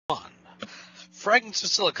Fragments of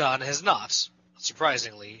Silicon has not,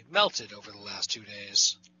 surprisingly, melted over the last 2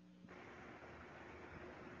 days.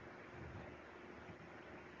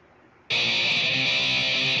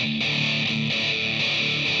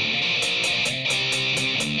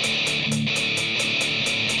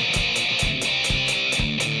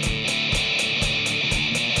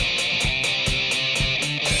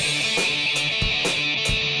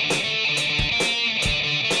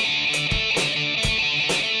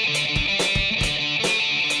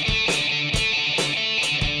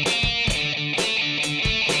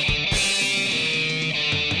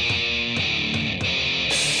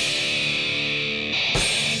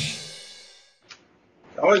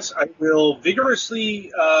 Alex, I will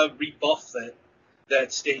vigorously rebuff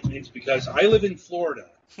that statement because I live in Florida.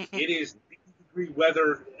 It is 90-degree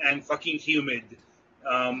weather and fucking humid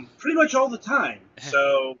pretty much all the time.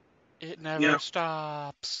 So it never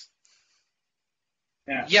stops.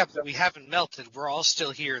 Yeah, but we haven't melted. We're all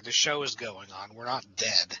still here. The show is going on. We're not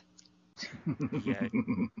dead. Yeah.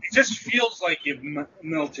 It just feels like you've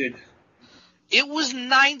melted. It was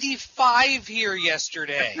 95 here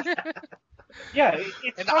yesterday. Yeah,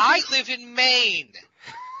 and I live in Maine.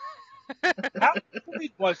 How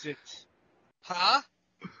humid was it? Huh?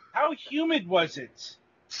 How humid was it?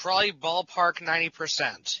 Probably ballpark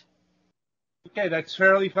 90%. Okay, that's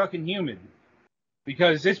fairly fucking humid.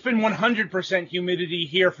 Because it's been 100% humidity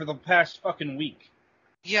here for the past fucking week.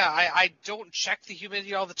 Yeah, I don't check the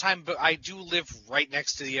humidity all the time, but I do live right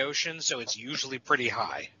next to the ocean, so it's usually pretty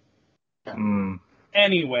high.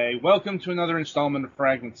 Anyway, welcome to another installment of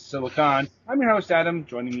Fragments of Silicon. I'm your host, Adam.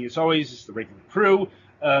 Joining me, as always, is the regular crew.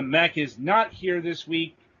 Mac is not here this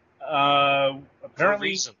week. Apparently, for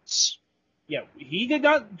reasons. Yeah, he did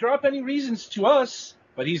not drop any reasons to us,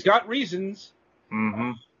 but he's got reasons.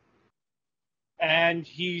 Mm-hmm. And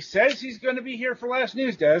he says he's going to be here for Last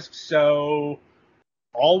News Desk, so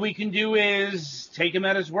all we can do is take him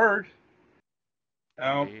at his word.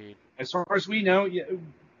 As far as we know,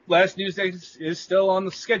 Last News Desk is still on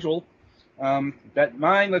the schedule. That in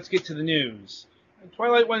mind, let's get to the news.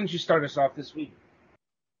 Twilight, why don't you start us off this week?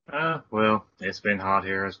 Well, it's been hot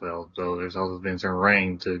here as well, so there's also been some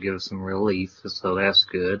rain to give us some relief, so that's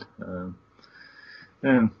good.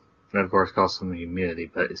 And of course, caused some humidity,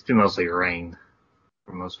 but it's been mostly rain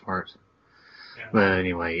for the most part. Yeah. But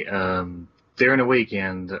anyway, during the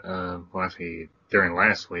weekend, well, actually, during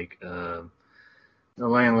last week, the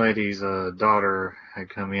landlady's daughter had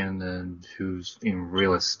come in, and who's in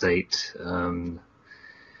real estate, and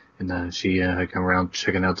she had come around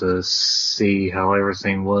checking out to see how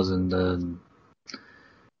everything was in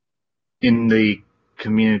the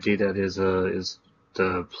community that is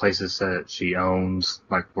the places that she owns,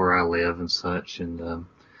 like where I live and such. And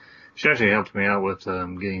she actually helped me out with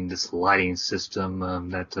getting this lighting system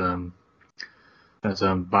that's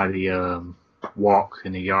by the walk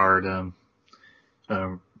in the yard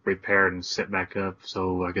repaired and set back up,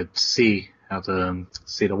 so I could see how to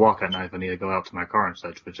see the walk at night if I need to go out to my car and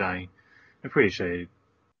such, which I appreciate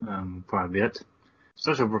quite a bit.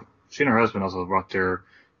 Especially, she and her husband also brought their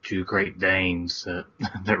 2 Great Danes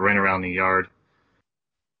that ran around the yard.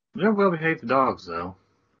 They're well-behaved dogs, though.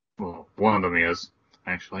 Well, one of them is,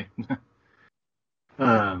 actually.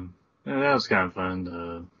 That was kind of fun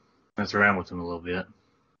to mess around with them a little bit.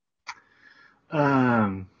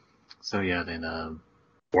 So yeah, then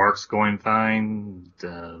work's going fine.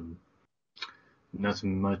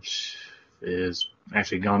 Nothing much is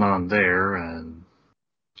actually gone on there, and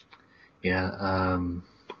yeah,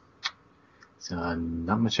 so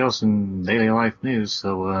not much else in daily life news.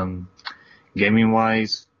 So gaming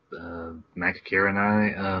wise, Mac, Kira, and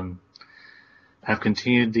I have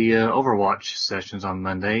continued the Overwatch sessions on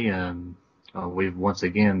Monday. We've once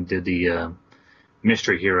again did the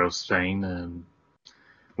Mystery Heroes thing,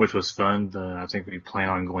 which was fun. I think we plan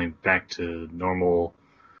on going back to normal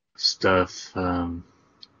stuff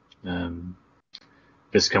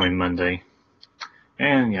this coming Monday.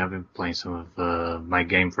 And yeah, I've been playing some of my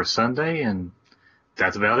game for Sunday, and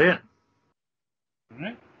that's about it.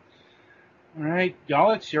 All right,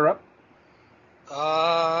 Alex, you're up.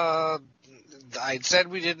 I said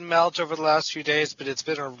we didn't melt over the last few days, but it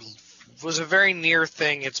was a very near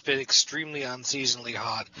thing. It's been extremely unseasonably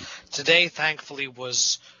hot. Today, thankfully,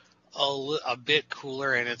 was a bit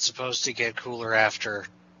cooler, and it's supposed to get cooler after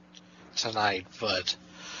tonight, but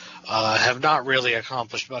have not really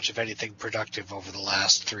accomplished much of anything productive over the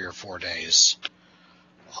last 3 or 4 days.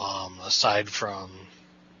 Aside from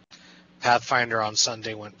Pathfinder on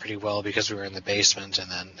Sunday went pretty well because we were in the basement,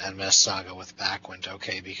 and then MS Saga with Back went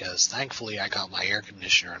okay because thankfully I got my air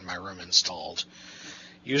conditioner in my room installed.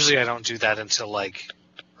 Usually I don't do that until like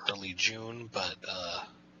early June, but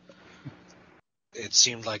it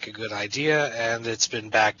seemed like a good idea, and it's been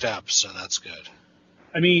backed up, so that's good.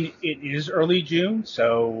 I mean, it is early June,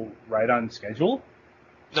 so right on schedule.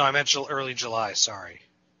 No, I meant early July. Sorry.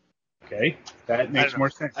 Okay, that makes more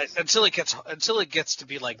sense. Until it gets to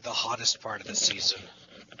be like the hottest part of the season.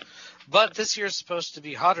 But this year's supposed to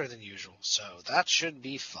be hotter than usual, so that should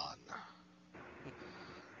be fun.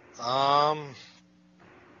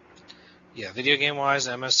 Yeah, video game wise,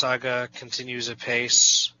 MS Saga continues at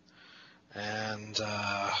pace, and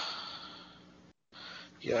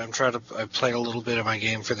yeah, I played a little bit of my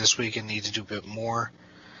game for this week and need to do a bit more,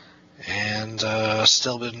 and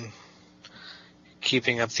still been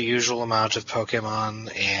keeping up the usual amount of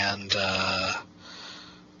Pokemon, and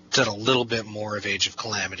did a little bit more of Age of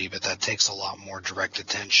Calamity, but that takes a lot more direct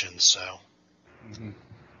attention, so. Mm-hmm.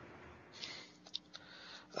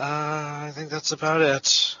 I think that's about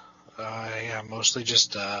it. Yeah, mostly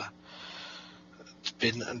just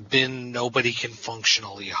been nobody can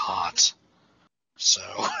functionally hot. So.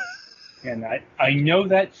 And I know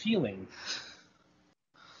that feeling.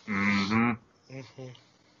 Mm-hmm. Mm-hmm.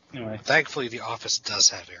 Anyway. Thankfully, the office does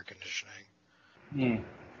have air conditioning.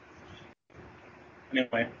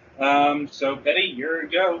 Anyway, so Betty, your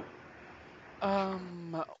go.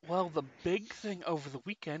 Well, the big thing over the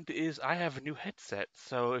weekend is I have a new headset,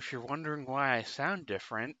 so if you're wondering why I sound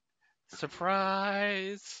different,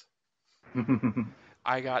 surprise!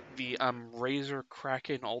 I got the Razer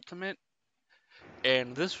Kraken Ultimate,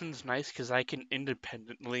 and this one's nice because I can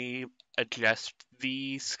independently adjust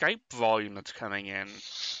the Skype volume that's coming in.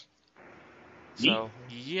 So,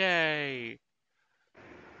 yay!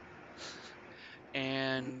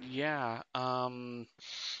 And yeah,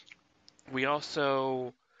 we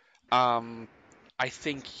also, I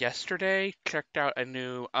think yesterday checked out a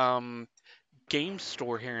new game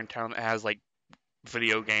store here in town that has like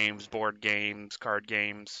video games, board games, card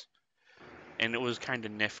games, and it was kind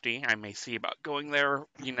of nifty. I may see about going there,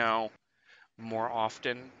 more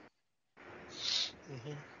often.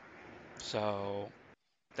 Mm-hmm. So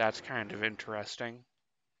that's kind of interesting.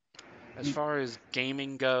 As far as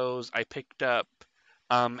gaming goes, I picked up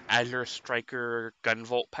Azure Striker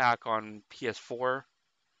Gunvolt pack on PS4.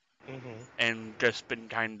 Mm-hmm. And just been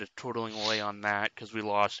kind of tootling away on that because we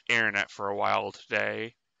lost internet for a while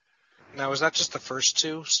today. Now, is that just the first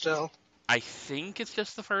two still? I think it's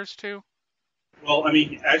just the first two. Well, I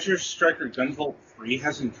mean, Azure Striker Gunvolt 3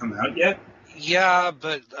 hasn't come out yet. Yeah,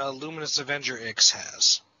 but Luminous Avenger X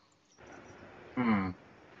has. Hmm.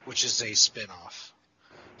 Which is a spin-off.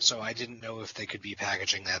 So I didn't know if they could be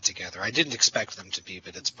packaging that together. I didn't expect them to be,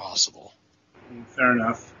 but it's possible. Fair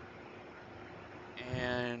enough.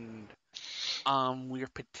 And we're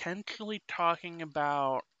potentially talking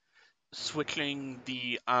about switching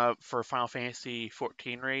for Final Fantasy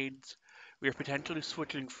 14 raids. We're potentially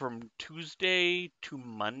switching from Tuesday to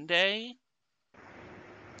Monday,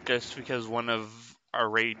 just because one of our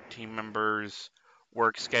raid team members'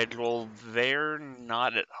 work schedule, they're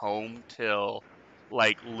not at home till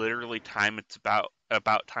like literally it's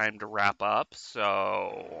about time to wrap up,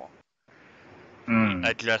 so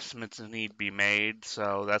adjustments need to be made,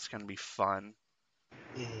 so that's going to be fun.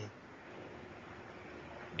 Mm-hmm.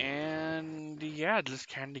 And yeah, just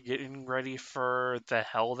kind of getting ready for the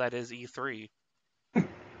hell that is E3. All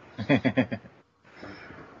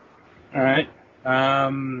right.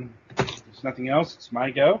 There's nothing else. It's my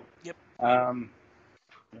go. Yep.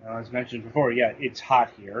 As mentioned before, yeah, it's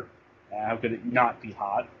hot here. How could it not be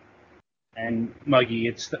hot? And muggy.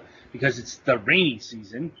 Because it's the rainy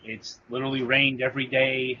season. It's literally rained every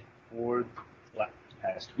day for the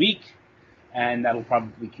past week, and that'll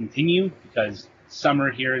probably continue because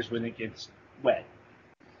summer here is when it gets wet.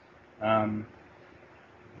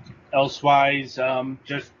 Elsewise,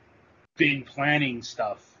 just been planning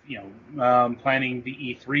stuff. Planning the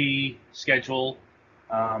E3 schedule.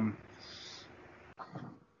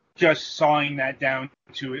 Just sawing that down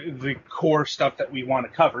to the core stuff that we want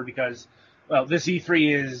to cover because, well, this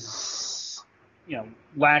E3 is,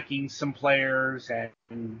 lacking some players,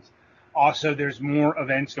 and also there's more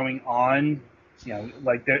events going on.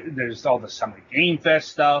 Like there's all the Summer Game Fest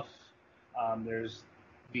stuff. There's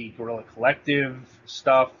the Guerrilla Collective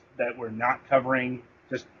stuff that we're not covering.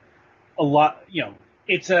 Just a lot,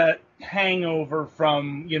 it's a hangover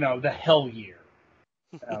from, the hell year.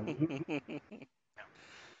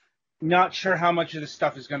 Not sure how much of this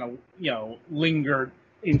stuff is going to, linger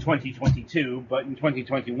in 2022, but in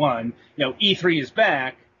 2021, E3 is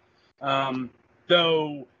back,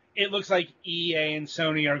 though it looks like EA and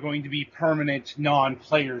Sony are going to be permanent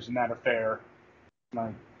non-players in that affair.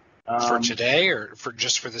 For today, or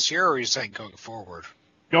just for this year, or are you saying going forward?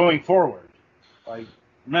 going forward. Like,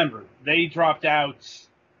 remember, they dropped out.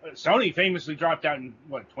 Sony famously dropped out in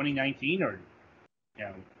 2019 or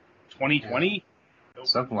 2020,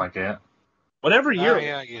 Something like that. whatever year.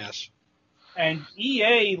 Yeah, I guess. And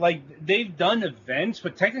EA, they've done events,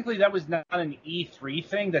 but technically that was not an E3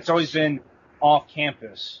 thing. That's always been off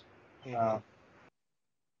campus. Mm-hmm.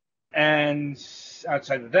 And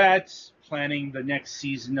outside of that, planning the next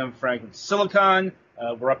season of Fragments Silicon.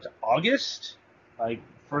 We're up to August.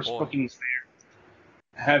 First bookings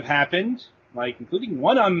there have happened. Including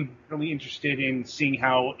one I'm really interested in seeing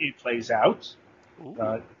how it plays out.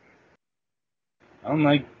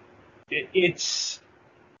 It's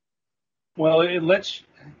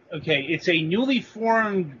a newly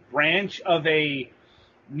formed branch of a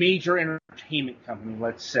major entertainment company,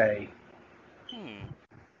 let's say.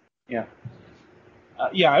 Yeah.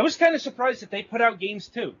 I was kind of surprised that they put out games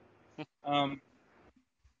too.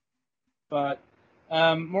 But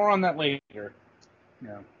more on that later.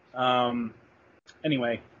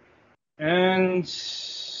 Anyway. And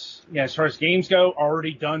as far as games go,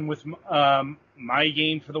 already done with my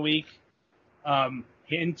game for the week.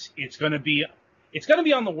 Hint: it's gonna be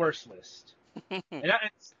on the worst list.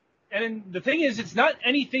 And the thing is, it's not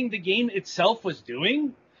anything the game itself was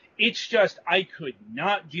doing. It's just I could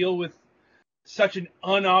not deal with such an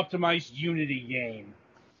unoptimized Unity game.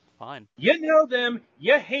 Fine. You know them,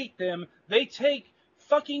 you hate them. They take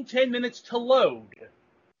fucking 10 minutes to load.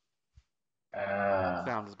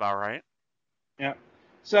 Sounds about right. Yeah.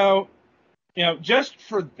 So, just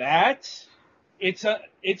for that, it's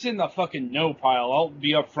in the fucking no pile. I'll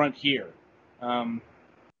be up front here.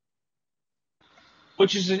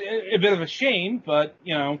 Which is a bit of a shame, but,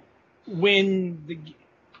 and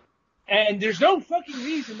there's no fucking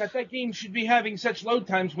reason that game should be having such load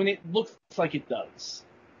times when it looks like it does.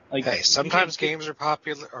 Hey, sometimes games are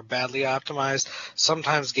popular or badly optimized.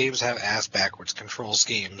 Sometimes games have ass-backwards control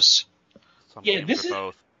schemes. Some games are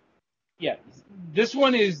both. Yeah, this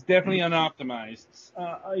one is definitely unoptimized.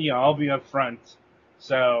 I'll be up front.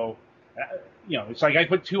 So, it's like I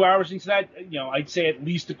put 2 hours into that. I'd say at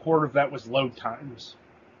least a quarter of that was load times.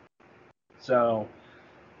 So,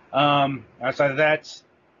 outside of that,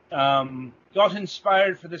 got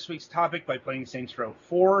inspired for this week's topic by playing Saints Row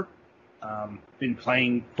 4. Been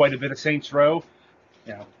playing quite a bit of Saints Row.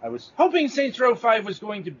 I was hoping Saints Row 5 was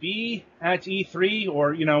going to be at E3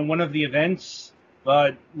 or, one of the events,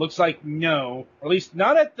 but looks like no, or at least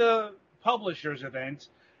not at the publisher's event.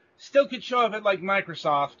 Still could show up at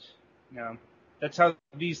Microsoft. That's how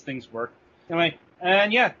these things work. Anyway,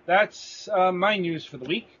 and that's my news for the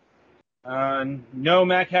week. No,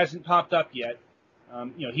 Mac hasn't popped up yet.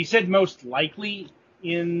 He said most likely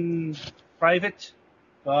in private,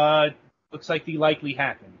 but looks like the likely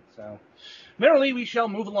happened. So, merrily, we shall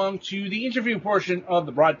move along to the interview portion of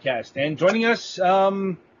the broadcast. And joining us,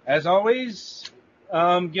 as always,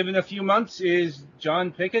 given a few months, is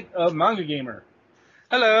John Pickett of MangaGamer.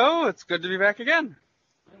 Hello, it's good to be back again.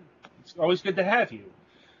 It's always good to have you.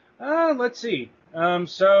 Let's see.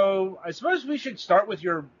 So, I suppose we should start with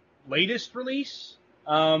your latest release,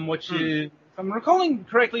 which is, if I'm recalling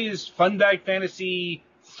correctly, is Funbag Fantasy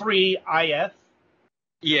 3 IF.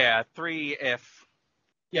 Yeah, 3 if.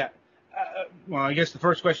 Yeah. Well, I guess the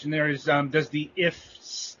first question there is, does the if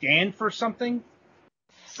stand for something?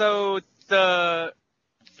 So,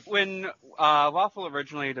 when Waffle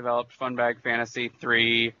originally developed Funbag Fantasy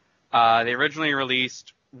 3, they originally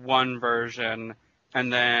released one version,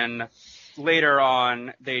 and then later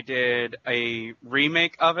on they did a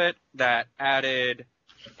remake of it that added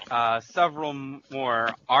several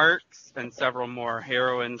more arcs and several more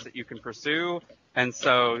heroines that you can pursue. And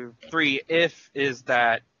so 3 if is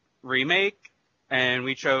that remake, and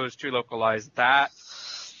we chose to localize that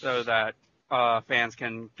so that fans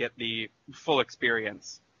can get the full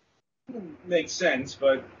experience. Makes sense,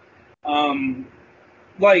 but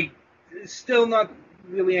still not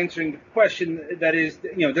really answering the question. That is,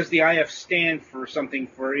 does the IF stand for something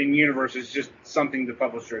for in-universe? Is just something the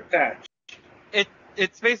publisher attached?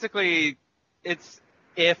 It's basically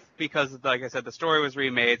if, because like I said, the story was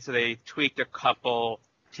remade, so they tweaked a couple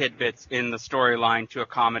tidbits in the storyline to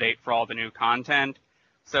accommodate for all the new content.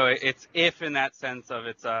 So it's if in that sense of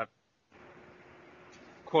it's a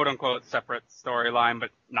quote-unquote separate storyline, but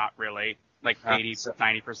not really.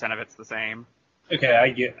 90% of it's the same.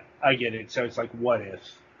 Okay, I get it. So it's like, what if?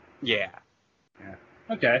 Yeah.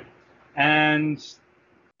 Okay. And,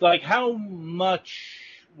 how much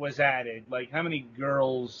was added? How many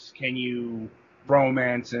girls can you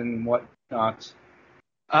romance and whatnot?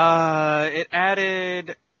 It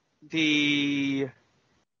added the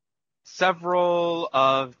several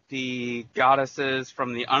of the goddesses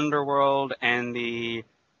from the underworld and the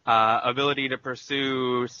ability to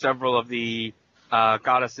pursue several of the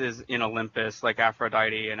goddesses in Olympus, like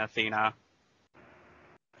Aphrodite and Athena.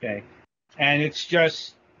 Okay. And it's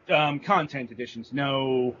just content additions,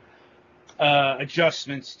 no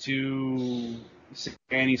adjustments to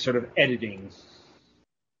any sort of editing.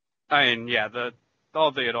 I mean, yeah,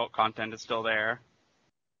 all the adult content is still there.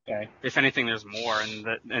 Okay. If anything, there's more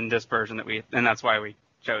in this version and that's why we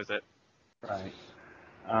chose it. Right.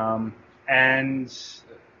 And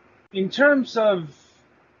in terms of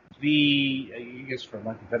I guess for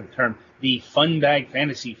lack of a better term, the Fun Bag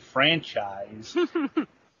Fantasy franchise,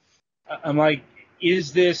 I'm like,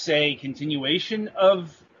 is this a continuation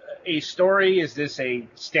of a story? Is this a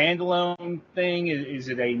standalone thing? Is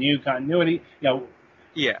it a new continuity?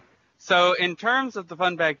 Yeah. So in terms of the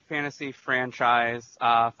Fun Bag Fantasy franchise,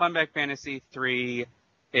 Fun Bag Fantasy 3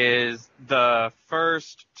 is the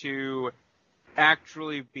first to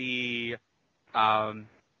actually be an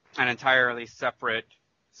entirely separate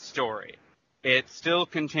story. It still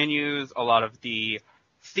continues a lot of the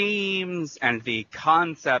themes and the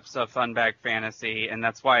concepts of Fun Bag Fantasy, and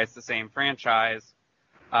that's why it's the same franchise.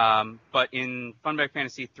 But in Fun Bag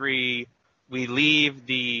Fantasy 3, we leave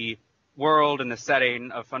the world and the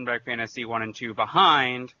setting of Fun Bag Fantasy 1 and 2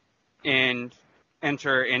 behind and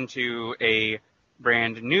enter into a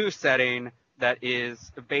brand new setting that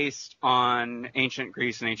is based on ancient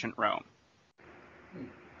Greece and ancient Rome.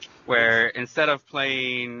 Where instead of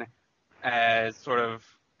playing as sort of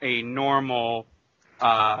a normal,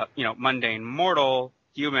 mundane mortal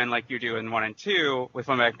human like you do in 1 and 2, with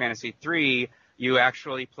Fun Bag Fantasy 3, you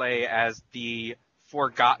actually play as the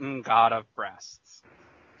forgotten god of breasts.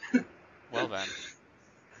 Well then.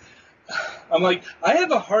 I'm like, I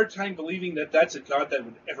have a hard time believing that that's a god that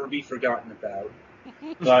would ever be forgotten about.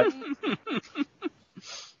 But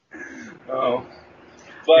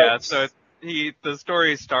Yeah, so the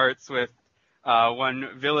story starts with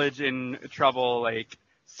one village in trouble, like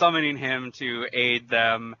summoning him to aid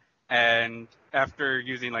them, and after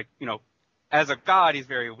using as a god, he's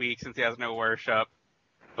very weak since he has no worship.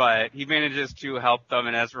 But he manages to help them,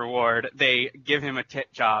 and as reward, they give him a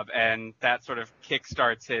tit job, and that sort of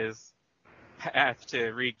kickstarts his path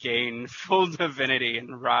to regain full divinity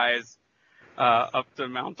and rise up to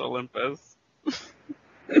Mount Olympus.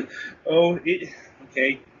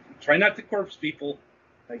 Okay. Try not to corpse people.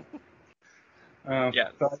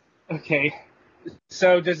 Yes. Okay.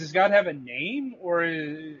 So does this god have a name, or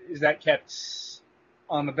is that kept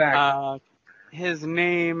on the back? His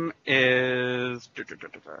name is.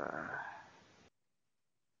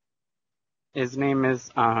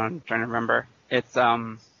 I'm trying to remember. It's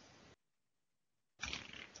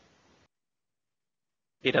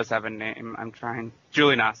He does have a name. I'm trying.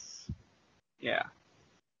 Julinas. Yeah.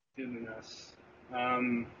 Julinas.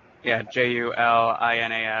 Yeah.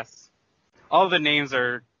 Julinas. All the names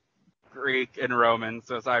are Greek and Roman,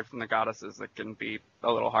 so aside from the goddesses, it can be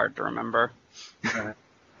a little hard to remember.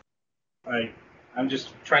 I'm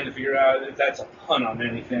just trying to figure out if that's a pun on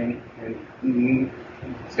anything. And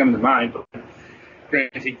it's coming to mind, but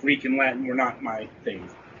granted, Greek and Latin were not my thing.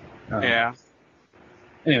 Yeah.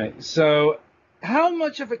 Anyway, so how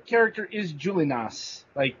much of a character is Julinas?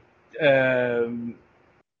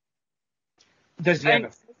 Does he have a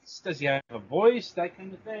face? Does he have a voice? That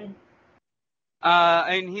kind of thing?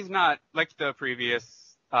 And he's not, like the previous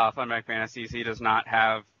Fun Bag Fantasies, he does not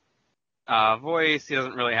have a voice. He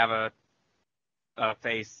doesn't really have a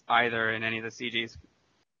face either in any of the CGs.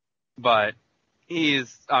 But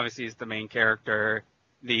he's the main character.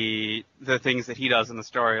 The things that he does in the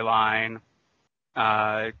storyline,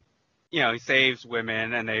 he saves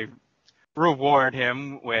women and they reward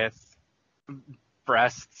him with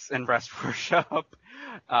breasts and breast worship.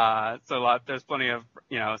 There's plenty of,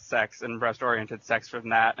 sex and breast-oriented sex from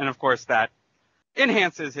that. And of course that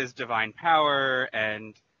enhances his divine power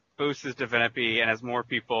and boosts his divinity, and as more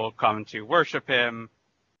people come to worship him,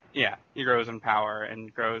 he grows in power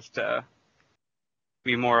and grows to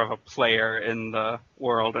be more of a player in the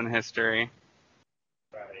world and history.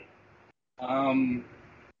 Right.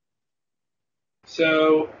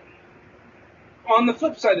 So, on the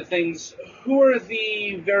flip side of things, who are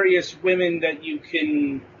the various women that you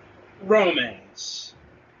can romance?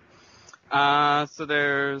 So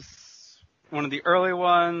there's one of the early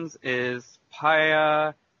ones is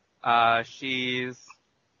Paya. She's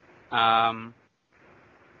one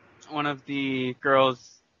of the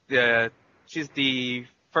girls. She's the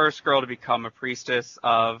first girl to become a priestess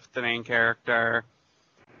of the main character.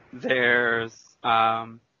 There's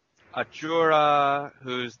Ajura,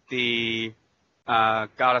 who's the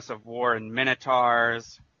goddess of war and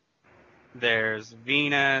minotaurs. There's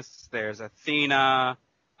Venus. There's Athena.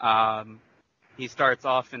 He starts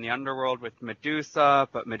off in the underworld with Medusa,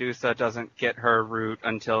 but Medusa doesn't get her root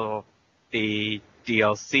until the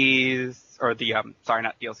DLCs, or the,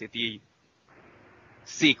 not DLC, the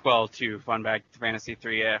sequel to Funback Fantasy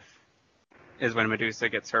 3F is when Medusa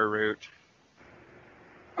gets her root.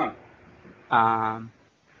 Huh. And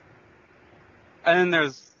then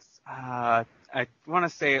there's, I want to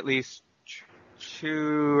say at least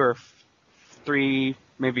 2 or 3,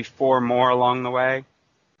 maybe 4 more along the way.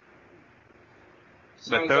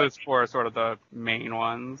 But those 4 are sort of the main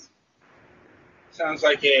ones. Sounds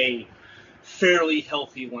like a fairly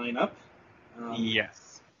healthy lineup.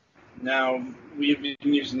 Yes. Now, we've been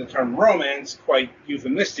using the term romance quite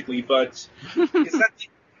euphemistically, but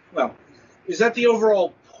is that the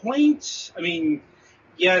overall point? I mean,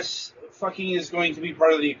 yes, fucking is going to be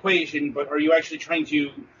part of the equation, but are you actually trying to,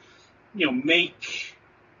 make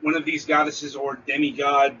one of these goddesses or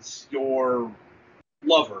demigods your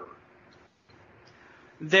lover?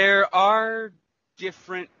 There are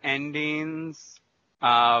different endings,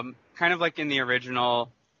 kind of like in the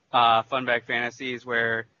original Funback Fantasies,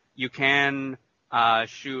 where you can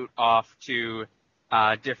shoot off to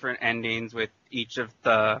different endings with each of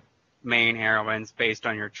the main heroines based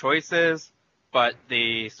on your choices, but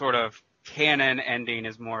the sort of canon ending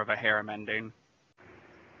is more of a harem ending.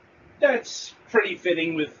 That's pretty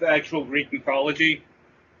fitting with actual Greek mythology.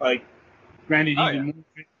 Like, granted, even more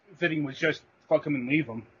fitting was just fuck him and leave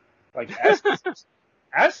him. Like,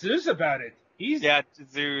 ask Zeus about it.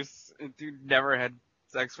 Zeus, dude never had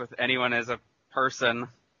sex with anyone as a person.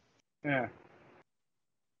 Yeah.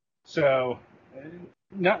 So,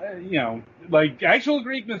 like, actual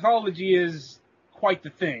Greek mythology is quite the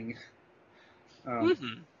thing.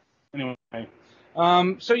 Anyway.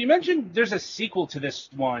 So you mentioned there's a sequel to this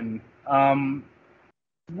one.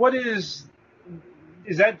 What is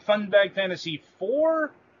that Funback Fantasy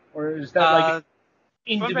 4? Or is that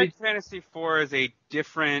like Funback Fantasy 4 is a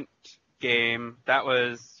different game that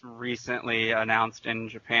was recently announced in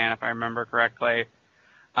Japan, if I remember correctly.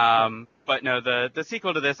 But no, the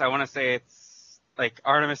sequel to this, I want to say it's like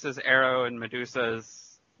Artemis's Arrow and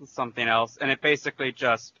Medusa's something else, and it basically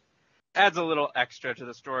just adds a little extra to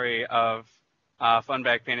the story of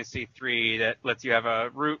Funback Fantasy 3 that lets you have a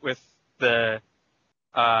root with the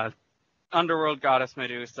underworld goddess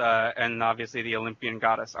Medusa and obviously the Olympian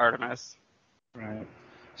goddess Artemis. Right.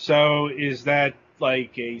 So is that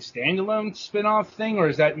like a standalone spin-off thing, or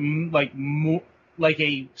is that like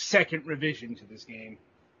a second revision to this game?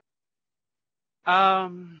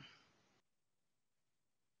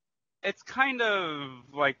 It's kind of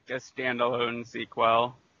like a standalone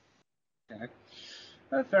sequel. Okay.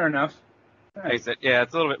 Fair enough. Face it, yeah,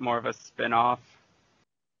 it's a little bit more of a spin-off.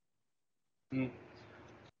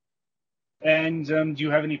 And do you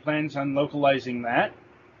have any plans on localizing that?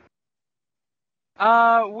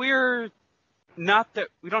 We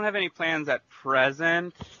don't have any plans at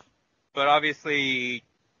present, but obviously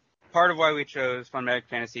part of why we chose Funback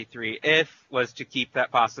Fantasy 3 was to keep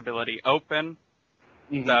that possibility open.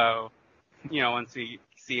 Mm-hmm. So, once we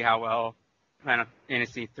see how well Final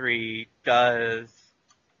Fantasy 3 does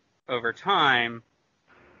over time,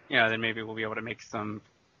 then maybe we'll be able to make some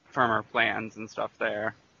firmer plans and stuff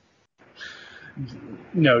there.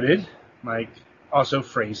 Noted. Like, also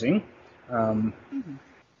phrasing.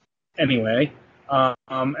 Anyway,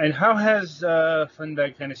 and how has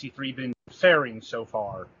Funback Fantasy 3 been faring so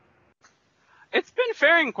far? It's been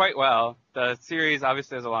faring quite well. The series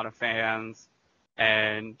obviously has a lot of fans,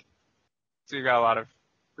 and so we've got a lot of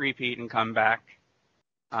repeat and comeback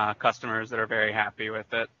customers that are very happy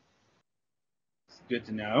with it. Good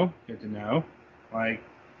to know. Like,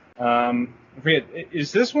 I forget,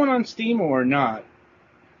 is this one on Steam or not?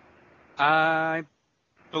 I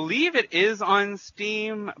believe it is on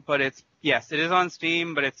Steam, but it is on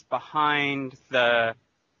Steam, but it's behind the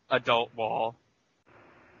adult wall.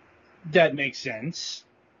 That makes sense.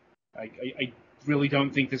 I really don't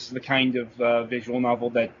think this is the kind of visual novel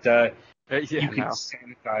that you can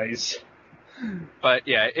sanitize. But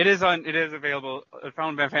yeah, it is available.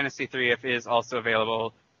 Final Fantasy 3 is also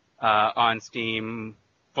available on Steam,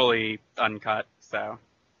 fully uncut. So.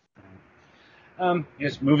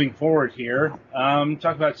 Yes, moving forward here,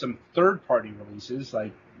 talk about some third-party releases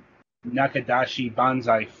like Nakadashi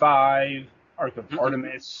Banzai 5, Arc of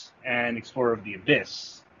Artemis, and Explorer of the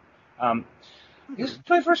Abyss. I guess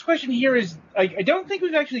my first question here is, I don't think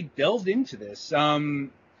we've actually delved into this,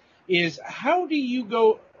 is how do you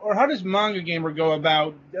go, or how does MangaGamer go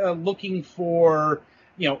about looking for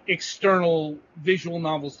external visual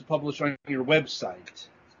novels to publish on your website?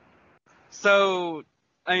 So,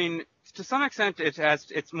 I mean, to some extent,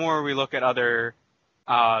 it's more we look at other,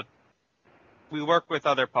 we work with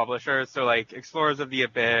other publishers. So like Explorers of the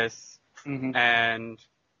Abyss, Mm-hmm. and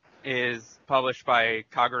is published by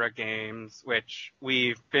Kagura Games, which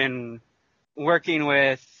we've been working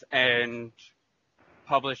with and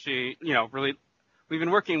publishing, really, we've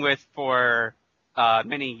been working with for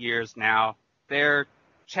many years now. They're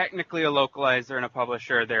technically a localizer and a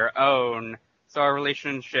publisher of their own, so our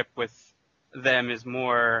relationship with them is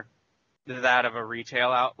more that of a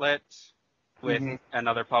retail outlet with Mm-hmm.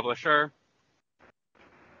 another publisher.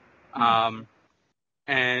 And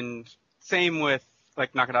same with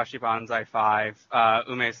like Nakadashi Banzai 5,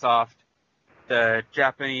 Umesoft, the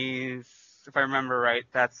Japanese, if I remember right,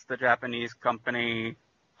 that's the Japanese company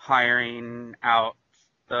hiring out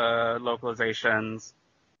the localizations.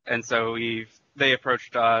 And so they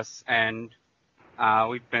approached us, and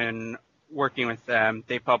we've been working with them.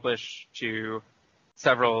 They publish to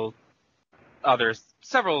several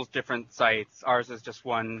different sites. Ours is just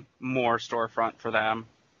one more storefront for them.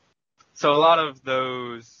 So a lot of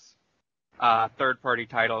those third-party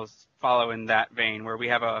titles follow in that vein, where we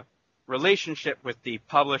have a relationship with the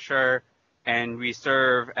publisher and we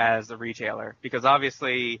serve as a retailer. Because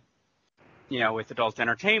obviously, with adult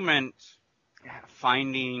entertainment,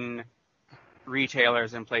 finding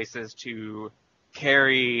retailers and places to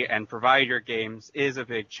carry and provide your games is a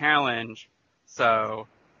big challenge. So,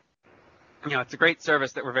 it's a great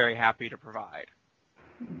service that we're very happy to provide.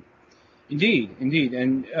 Indeed.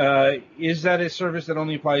 And is that a service that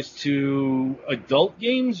only applies to adult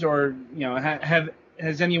games, or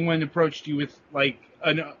has anyone approached you with like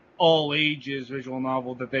an all ages visual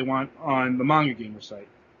novel that they want on the MangaGamer site?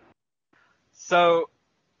 So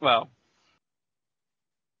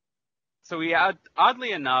we had,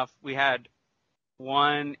 oddly enough, we had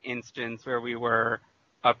one instance where we were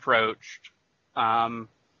approached,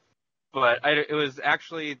 but it was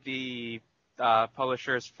actually the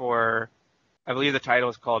publishers for, I believe the title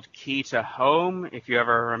is called Key to Home, if you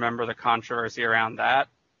ever remember the controversy around that.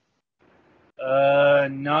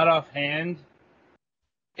 Not offhand.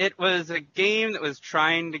 It was a game that was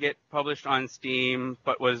trying to get published on Steam,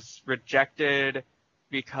 but was rejected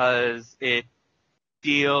because it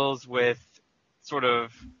deals with sort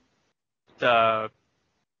of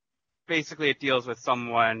basically it deals with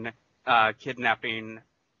someone kidnapping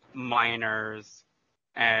minors,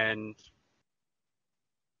 and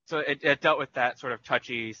so it dealt with that sort of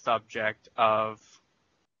touchy subject of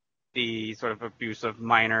the sort of abuse of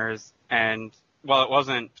minors. And while it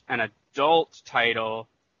wasn't an adult title,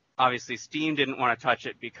 obviously Steam didn't want to touch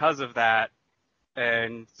it because of that.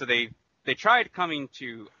 And so they tried coming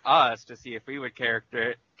to us to see if we would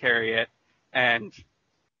carry it. And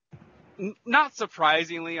not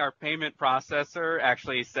surprisingly, our payment processor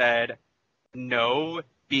actually said no,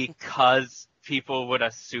 because people would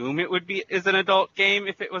assume it is an adult game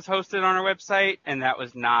if it was hosted on our website, and that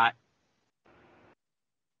was not,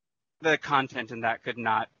 the content in that could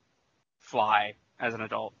not fly as an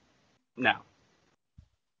adult. No.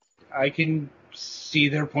 I can see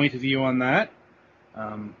their point of view on that.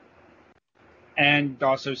 And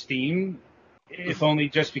also Steam, if only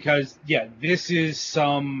just because, this is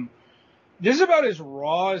about as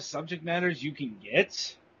raw as subject matter as you can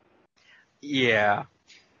get. Yeah.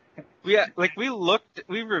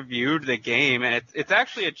 We reviewed the game, and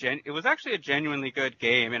it was actually a genuinely good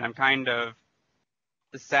game, and I'm kind of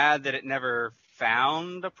sad that it never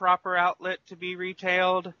found a proper outlet to be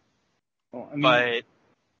retailed. Well, I mean,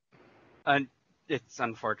 but it's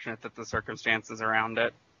unfortunate that the circumstances around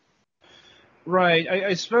it. Right.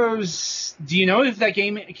 I suppose. Do you know if that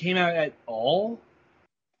game came out at all?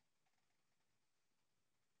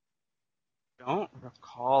 Don't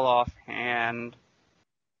recall offhand.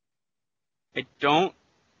 I don't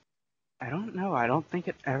know. I don't think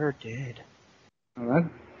it ever did.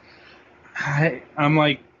 I'm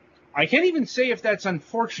like, I can't even say if that's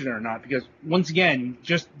unfortunate or not, because once again,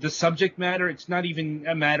 just the subject matter, it's not even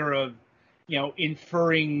a matter of,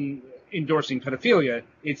 endorsing pedophilia.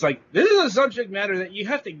 It's like, this is a subject matter that you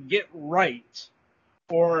have to get right,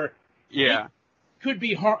 or it could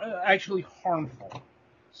be actually harmful.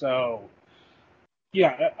 So,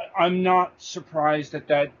 I'm not surprised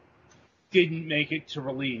that didn't make it to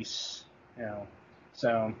release,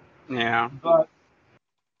 So but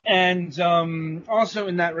and also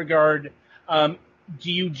in that regard,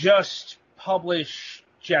 do you just publish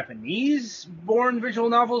Japanese-born visual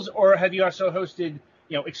novels, or have you also hosted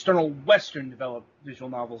external Western-developed visual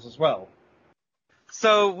novels as well?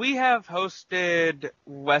 So we have hosted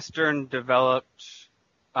Western-developed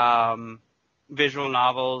visual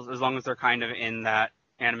novels, as long as they're kind of in that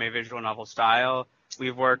anime visual novel style.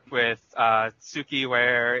 We've worked with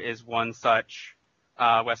Sukiware is one such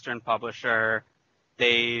Western publisher.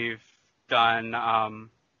 They've done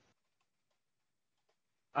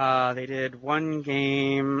they did one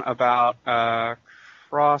game about a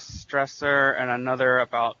cross-dresser and another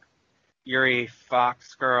about Yuri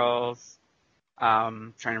Fox Girls.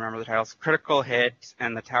 Trying to remember the titles. Critical Hit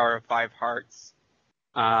and The Tower of Five Hearts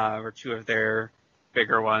were two of their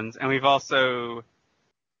bigger ones. And we've also,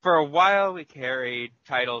 for a while, we carried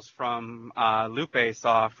titles from Lupe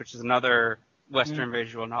Soft, which is another Western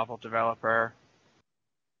visual novel developer.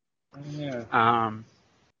 Yeah.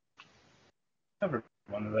 Never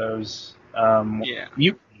one of those. Yeah.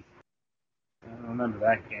 Mutiny. I don't remember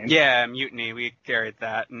that game. Yeah, Mutiny. We carried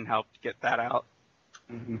that and helped get that out.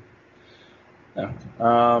 Mm-hmm. Yeah.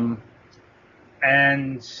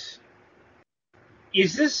 And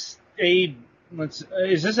is this a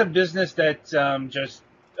business that just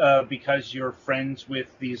because you're friends with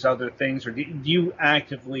these other things, or do you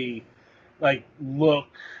actively look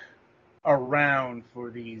around for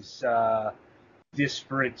these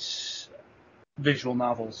disparate visual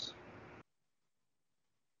novels?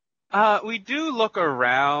 We do look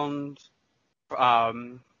around.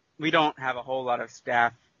 We don't have a whole lot of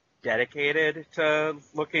staff dedicated to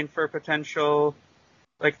looking for potential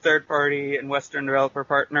third-party and Western developer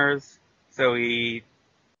partners. So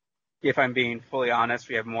if I'm being fully honest,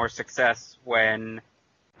 we have more success when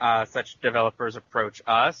such developers approach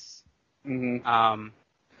us. Mm-hmm.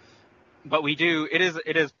 But we do. It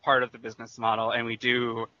is part of the business model, and we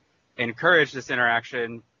do encourage this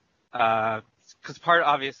interaction because part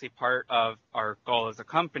of our goal as a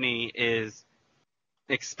company is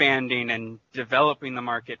expanding and developing the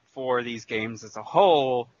market for these games as a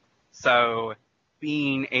whole. So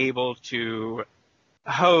being able to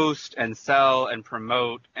host and sell and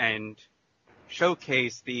promote and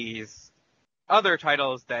showcase these other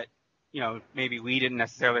titles that, maybe we didn't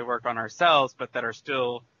necessarily work on ourselves, but that are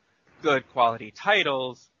still good quality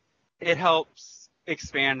titles, it helps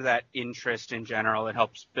expand that interest in general. It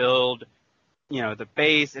helps build, the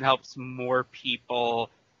base. It helps more people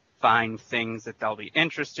find things that they'll be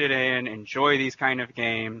interested in, enjoy these kind of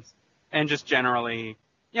games, and just generally,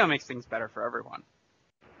 makes things better for everyone.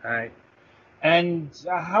 All right. And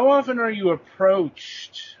how often are you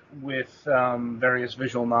approached with various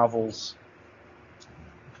visual novels?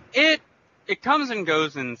 It comes and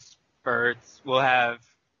goes in spurts.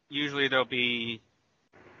 Usually there'll be,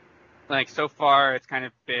 so far it's kind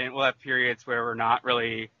of been, we'll have periods where we're not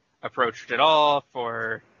really approached at all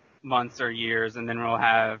for months or years, and then we'll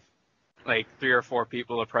have 3 or 4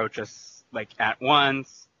 people approach us at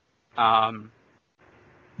once. And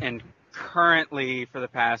currently, for the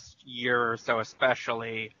past year or so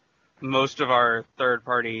especially, most of our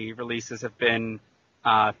third-party releases have been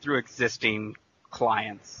through existing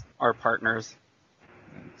clients, our partners.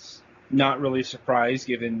 It's not really surprised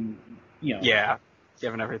given, Yeah,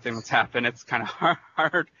 given everything that's happened, it's kind of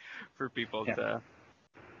hard for people to...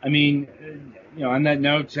 I mean, on that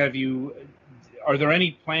note, are there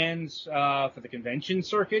any plans for the convention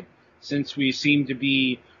circuit, since we seem to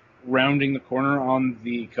be rounding the corner on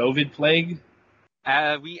the COVID plague?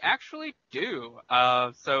 We actually do.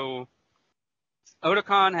 So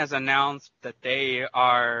Otakon has announced that they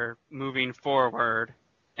are moving forward,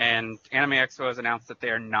 and Anime Expo has announced that they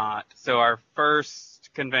are not. So our first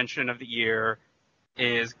convention of the year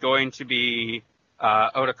is going to be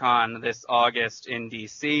Otakon this August in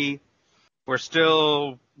DC. We're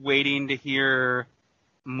still waiting to hear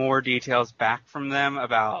more details back from them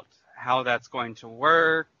about how that's going to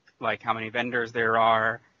work, how many vendors there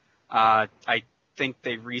are. I think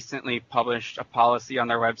they recently published a policy on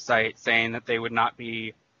their website saying that they would not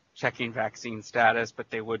be checking vaccine status,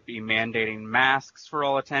 but they would be mandating masks for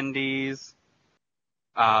all attendees.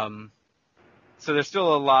 So there's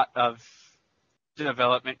still a lot of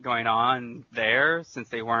development going on there, since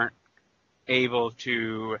they weren't able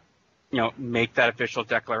to, make that official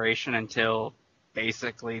declaration until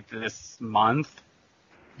basically this month.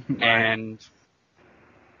 And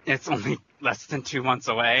it's only less than 2 months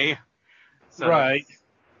away. So, right.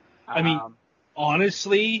 I mean,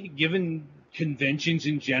 honestly, given conventions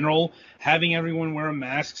in general, having everyone wear a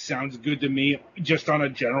mask sounds good to me, just on a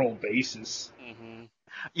general basis. Mm-hmm.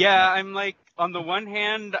 Yeah, I'm on the one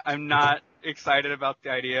hand, I'm not excited about the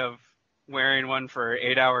idea of wearing one for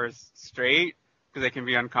 8 hours straight, because it can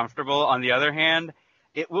be uncomfortable. On the other hand,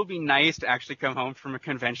 it will be nice to actually come home from a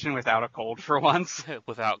convention without a cold for once.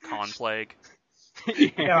 Without con plague.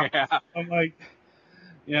 Yeah.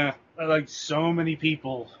 I'm so many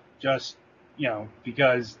people just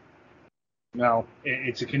because, well,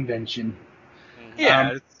 it's a convention.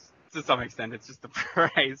 Yeah, to some extent, it's just the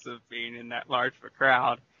price of being in that large of a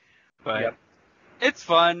crowd. But Yep. it's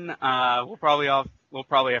fun. We'll probably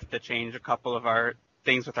have to change a couple of our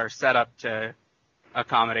things with our setup to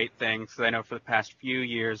accommodate things. Because I know for the past few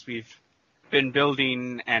years we've been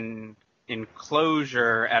building an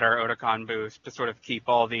enclosure at our Otakon booth to sort of keep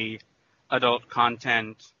all the adult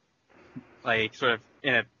content like sort of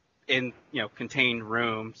in contained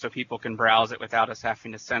room so people can browse it without us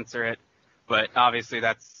having to censor it. But obviously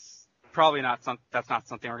that's probably not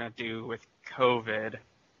something we're going to do with COVID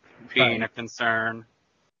being a concern,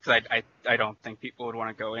 because I don't think people would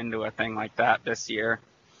want to go into a thing like that this year.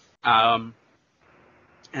 And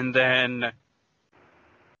then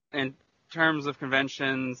in terms of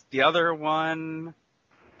conventions, the other one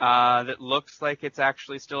that looks like it's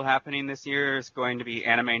actually still happening this year is going to be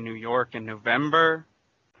Anime New York in November.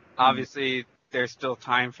 Obviously, there's still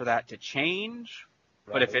time for that to change,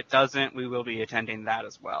 but if it doesn't, we will be attending that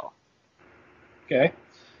as well. Okay.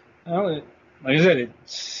 Well, like I said,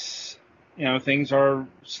 it's things are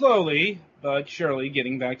slowly but surely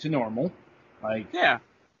getting back to normal. Yeah.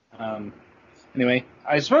 Anyway,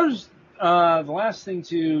 I suppose the last thing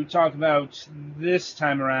to talk about this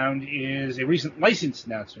time around is a recent license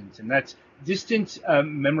announcement, and that's Distant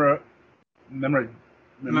Memoraho.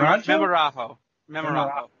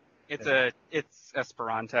 It's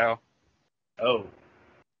Esperanto. Oh.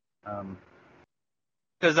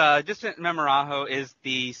 Because Distant Memoraho is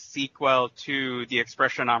the sequel to the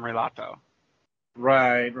Expression Amrilato.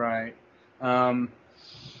 Right. And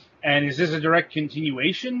is this a direct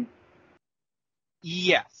continuation?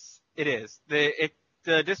 Yes, it is. The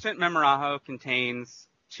Distant Memoraho contains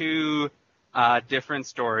two different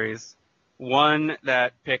stories. One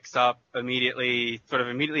that picks up immediately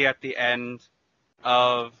at the end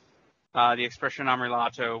of the Expression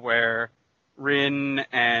Amrilato, where Rin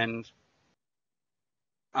and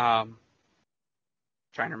trying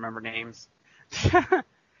to remember names.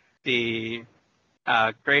 The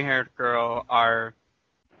gray-haired girl are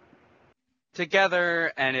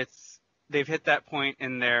together, and they've hit that point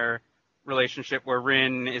in their relationship where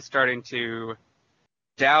Rin is starting to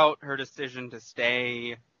doubt her decision to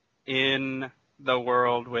stay in the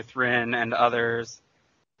world with Rin and others.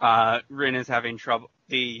 Rin is having trouble.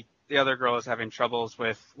 The other girl is having troubles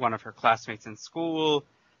with one of her classmates in school,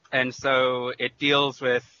 and so it deals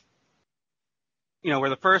with, where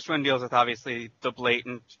the first one deals with obviously the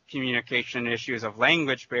blatant communication issues of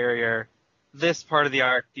language barrier. This part of the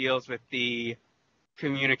arc deals with the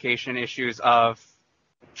communication issues of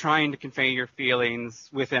trying to convey your feelings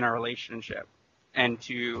within a relationship and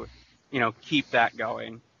to, keep that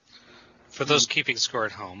going. For those keeping score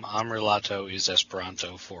at home, Amrilato is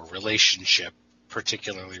Esperanto for relationship,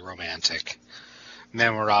 particularly romantic.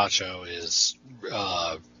 Memorato is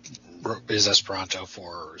Esperanto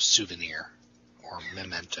for souvenir or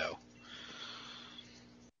memento.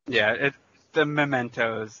 Yeah, the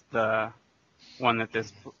memento is the one that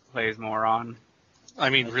this plays more on. I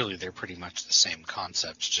mean, really, they're pretty much the same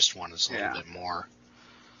concept, just one is a little bit more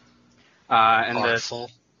artful.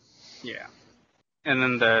 Yeah. And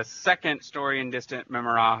then the second story in Distant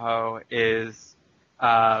Memoraho is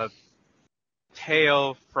a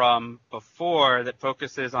tale from before that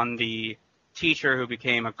focuses on the teacher who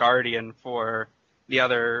became a guardian for the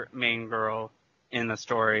other main girl in the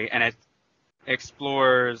story, and it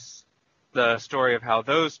explores the story of how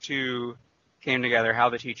those two came together, how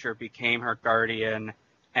the teacher became her guardian,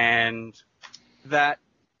 and that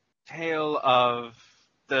tale of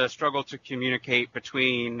the struggle to communicate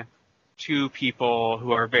between two people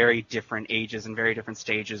who are very different ages and very different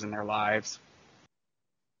stages in their lives.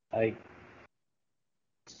 I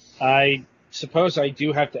suppose I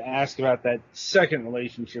do have to ask about that second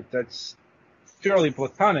relationship. That's fairly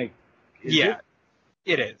platonic. It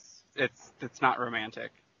is. It's not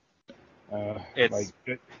romantic.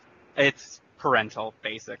 It's parental,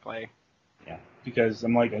 basically. Yeah, because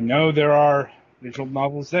I'm like, I know there are visual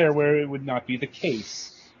novels there where it would not be the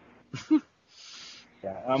case.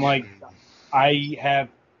 Yeah, I'm like, I have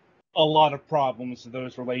a lot of problems with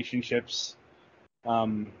those relationships.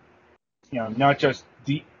 Not just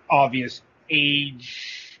the obvious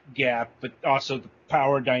age gap, but also the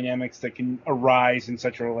power dynamics that can arise in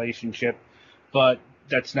such a relationship. But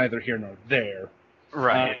that's neither here nor there.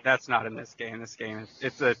 Right. That's not in this game. This game,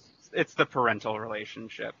 it's the parental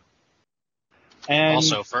relationship. And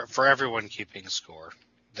also, for everyone keeping score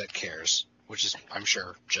that cares, which is, I'm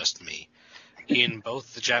sure, just me, in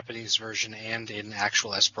both the Japanese version and in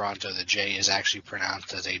actual Esperanto, the J is actually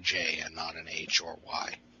pronounced as a J and not an H or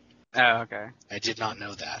Y. Oh, okay. I did not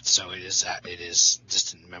know that, so it is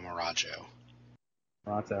Distant Memorajo.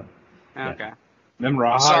 Esperanto. Okay.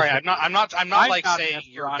 Memorajo. Sorry, I'm not I'm like not an saying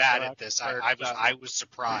you're Esperanto bad at this. expert, I was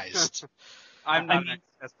surprised. I'm I not mean- an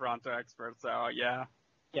Esperanto expert, so yeah.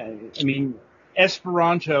 Yeah, I mean,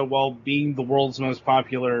 Esperanto, while being the world's most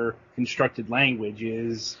popular constructed language,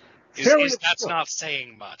 is fairly That's obscure. not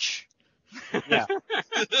saying much. Yeah.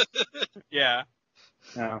 Yeah.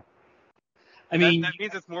 No. I mean, that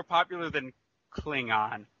means it's more popular than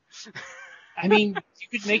Klingon. you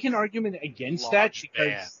could make an argument against that Large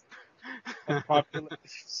because of popular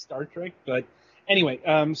Star Trek, but anyway,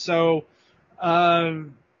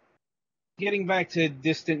 getting back to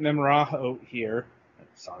Distant Memorajo here.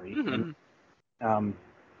 Sorry. Mhm.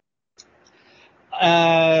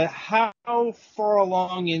 How far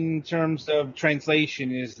along in terms of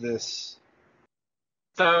translation is this?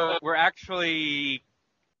 So we're actually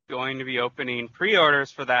going to be opening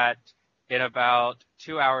pre-orders for that in about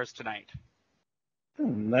 2 hours tonight.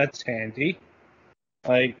 That's handy.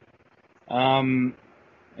 Like, I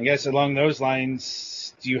guess along those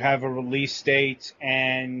lines, do you have a release date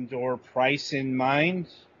and or price in mind?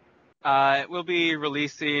 It will be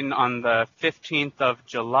releasing on the 15th of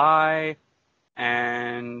July,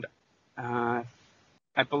 and I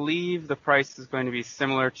believe the price is going to be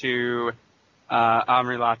similar to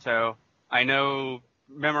Amrilato. I know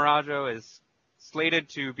Memorajo is slated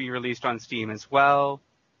to be released on Steam as well.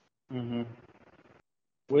 Mm-hmm.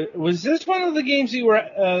 Was this one of the games you were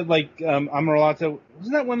Amorlato?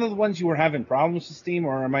 Wasn't that one of the ones you were having problems with Steam,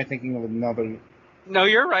 or am I thinking of another? No,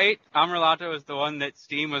 you're right. Amrilato is the one that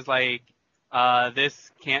Steam was like,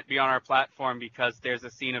 this can't be on our platform because there's a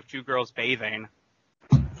scene of two girls bathing.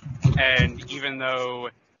 And even though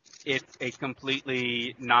it's a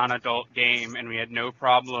completely non-adult game and we had no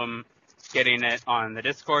problem getting it on the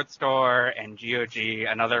Discord store and GOG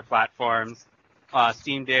and other platforms,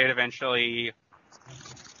 Steam did eventually,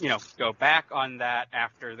 go back on that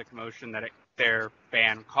after the commotion that their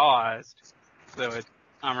ban caused. So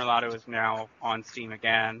Amrilato is now on Steam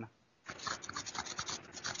again.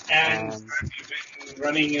 And have you been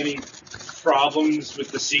running any problems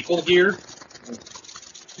with the sequel here?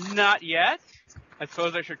 Not yet. I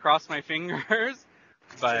suppose I should cross my fingers,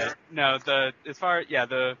 but Sure. no.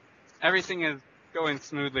 Everything is going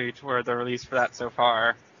smoothly toward the release for that so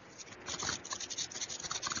far.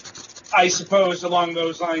 I suppose along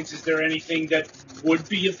those lines, is there anything that would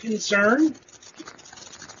be of concern?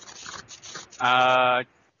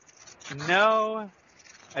 No.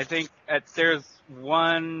 I think there's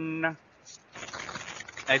one.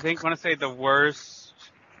 I want to say the worst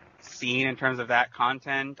scene in terms of that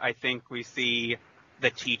content. I think we see the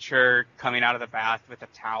teacher coming out of the bath with a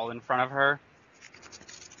towel in front of her,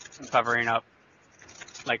 covering up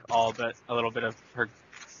like a little bit of her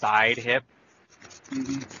side hip.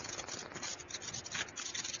 Mm-hmm.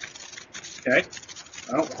 Okay.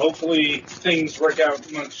 Well, hopefully things work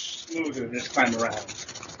out much smoother this time around.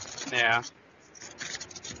 Yeah.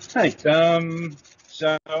 Right.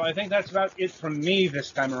 So I think that's about it from me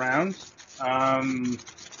this time around.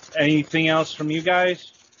 Anything else from you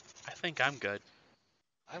guys? I think I'm good.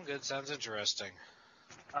 I'm good. Sounds interesting.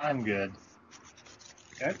 I'm good.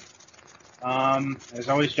 Okay. As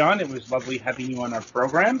always, John, it was lovely having you on our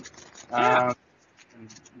program. Yeah.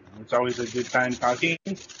 It's always a good time talking.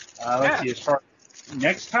 Let's see, as far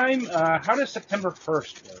next time, how does September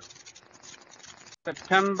 1st work?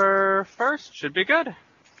 September 1st should be good.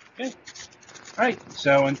 Okay. All right.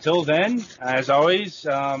 So until then, as always,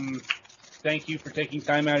 thank you for taking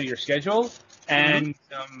time out of your schedule. And,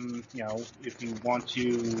 if you want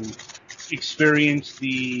to experience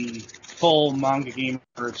the full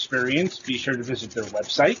MangaGamer experience, be sure to visit their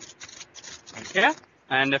website. Yeah.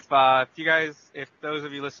 And if those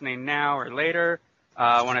of you listening now or later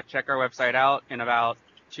want to check our website out, in about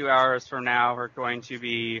 2 hours from now, we're going to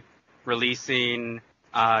be releasing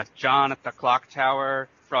John at the Clock Tower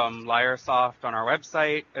from Liarsoft on our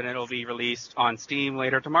website, and it'll be released on Steam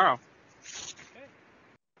later tomorrow.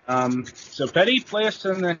 So Petty, play us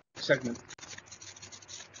to the next segment.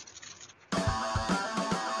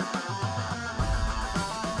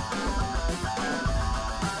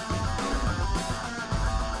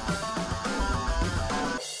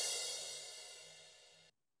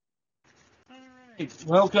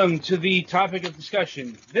 Welcome to the topic of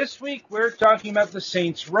discussion. This week we're talking about the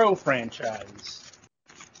Saints Row franchise.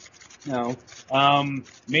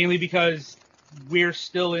 Mainly because we're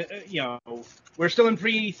still in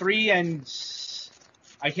pre-E3, and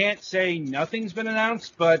I can't say nothing's been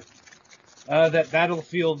announced, but that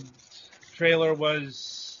Battlefield trailer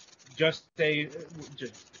was just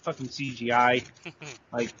fucking CGI.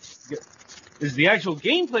 Like, this is the actual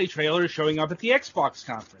gameplay trailer showing up at the Xbox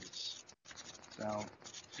conference. So,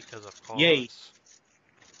 Because of course. yay.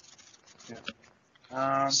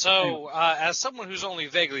 As someone who's only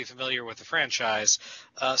vaguely familiar with the franchise,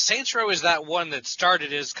 Saints Row is that one that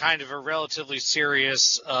started as kind of a relatively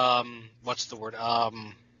serious, what's the word?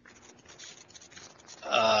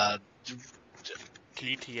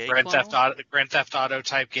 GTA Grand Theft Auto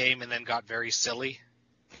type game, and then got very silly.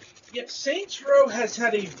 Yeah, Saints Row has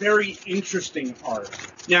had a very interesting arc.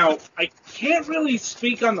 Now, I can't really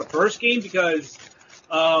speak on the first game because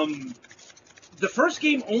the first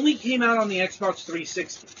game only came out on the Xbox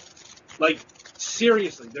 360. Like,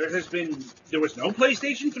 seriously, there was no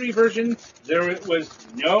PlayStation 3 version, there was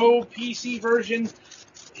no PC version,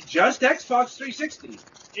 just Xbox 360.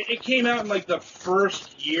 It came out in like the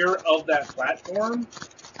first year of that platform,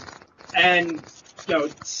 and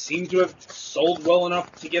it seemed to have sold well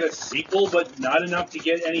enough to get a sequel, but not enough to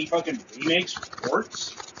get any fucking remakes or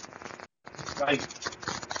ports. Like,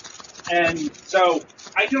 and so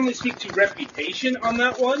I can only speak to reputation on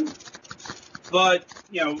that one. But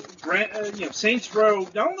Saints Row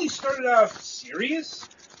not only started off serious,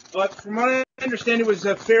 but from what I understand, it was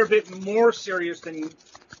a fair bit more serious than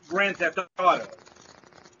Grand Theft Auto.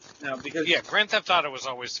 Now, because Grand Theft Auto was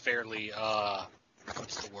always fairly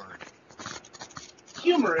what's the word?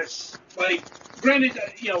 Humorous. Like, granted,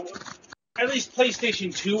 at least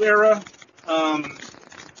PlayStation 2 era,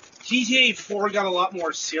 GTA 4 got a lot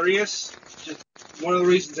more serious. Just one of the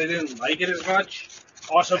reasons I didn't like it as much.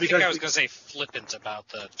 Also, because I was going to say flippant about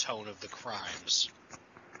the tone of the crimes.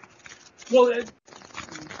 Well,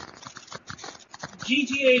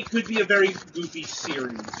 GTA could be a very goofy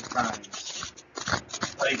series at times.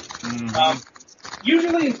 Like,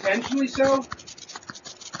 usually intentionally so.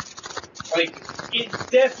 Like, it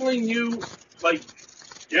definitely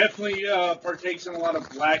partakes in a lot of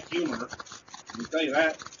black humor. I can tell you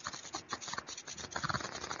that.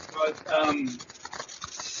 But,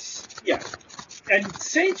 yeah. And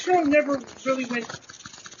Saints Row never really went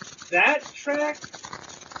that track.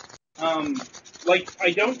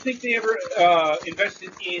 I don't think they ever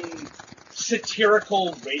invested in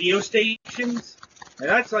satirical radio stations. And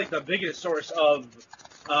that's like the biggest source of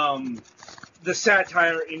the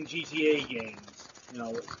satire in GTA games.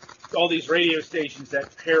 All these radio stations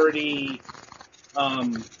that parody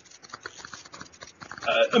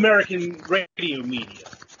American radio media.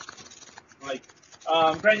 Like,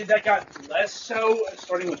 granted, that got less so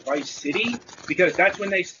starting with Vice City, because that's when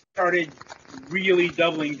they started really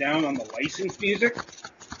doubling down on the licensed music.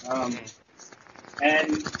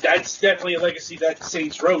 And that's definitely a legacy that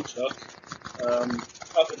Saints Row took,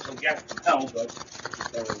 up until Gas from Hell, but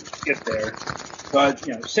we'll get there.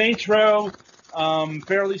 But, Saints Row,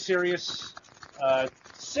 fairly serious.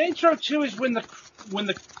 Saints Row 2 is when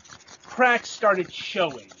the cracks started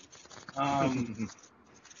showing.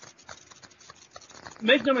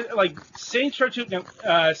 Make no like Saints Row 2. No,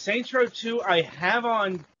 Saints Row 2 I have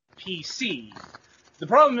on PC. The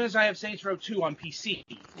problem is I have Saints Row 2 on PC.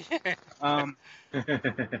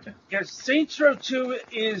 Because Saints Row 2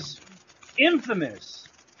 is infamous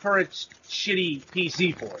for its shitty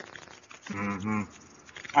PC port. Mm-hmm.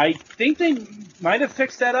 I think they might have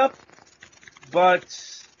fixed that up, but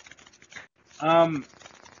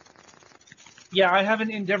I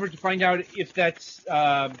haven't endeavored to find out if that's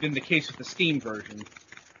been the case with the Steam version.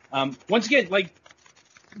 Once again,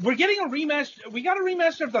 we're getting a remaster. We got a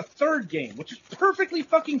remaster of the third game, which is perfectly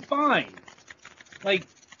fucking fine.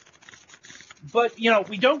 But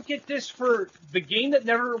we don't get this for the game that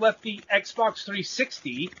never left the Xbox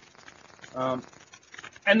 360,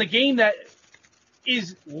 and the game that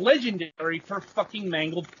is legendary for fucking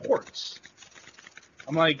mangled ports.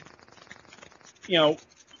 I'm like,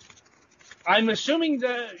 I'm assuming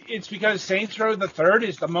that it's because Saints Row the Third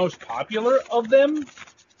is the most popular of them,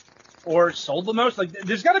 or sold the most. Like,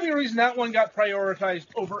 there's got to be a reason that one got prioritized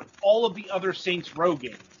over all of the other Saints Row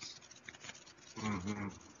games. Mm-hmm.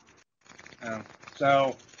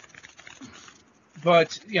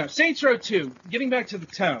 But Saints Row 2. Getting back to the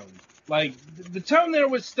tone, the tone there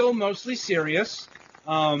was still mostly serious.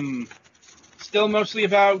 Still mostly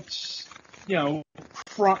about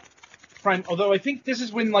crime. Although I think this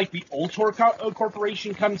is when the Ultor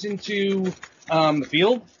Corporation comes into the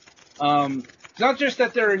field. It's not just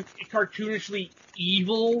that they're a cartoonishly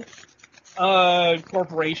evil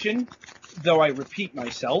corporation, though I repeat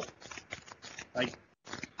myself.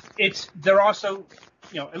 They're also,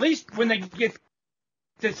 at least when they get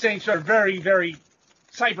to Saints Row, very, very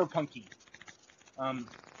cyberpunky.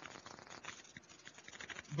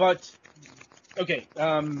 But Okay,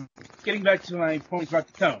 getting back to my point about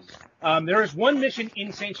the tone. There is one mission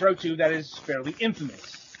in Saints Row 2 that is fairly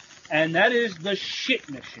infamous, and that is the shit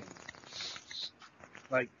mission.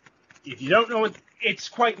 Like, if you don't know it, it's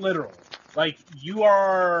quite literal. Like, you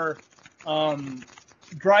are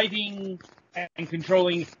driving and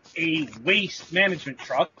controlling a waste management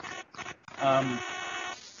truck,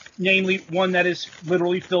 namely one that is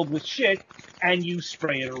literally filled with shit, and you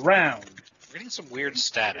spray it around. We're getting some weird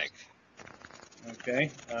static. Okay.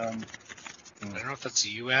 I don't know if that's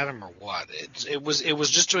you, Adam, or what. It was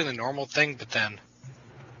just doing the normal thing, but then...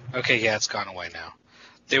 Okay, yeah, it's gone away now.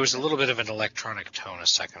 There was a little bit of an electronic tone a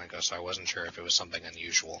second ago, so I wasn't sure if it was something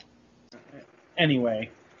unusual. Anyway,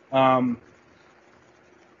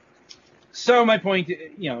 so my point,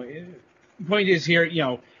 point is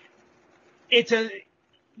here, it's a,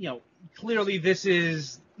 clearly this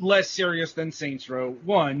is less serious than Saints Row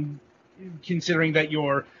 1, considering that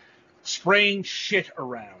you're spraying shit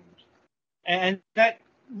around. And that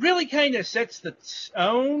really kind of sets the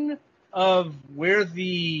tone of where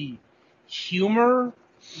the humor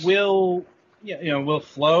will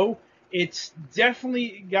flow. It's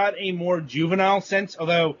definitely got a more juvenile sense,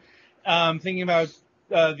 although thinking about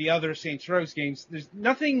the other Saints Row games, there's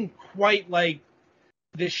nothing quite like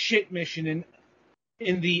the shit mission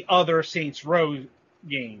in the other Saints Row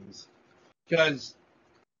games. Because,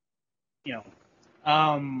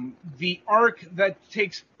 the arc that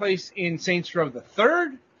takes place in Saints Row the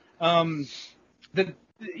Third, the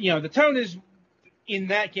tone is in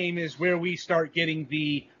that game is where we start getting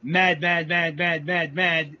the mad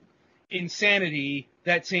insanity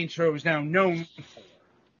that Saints Row is now known for.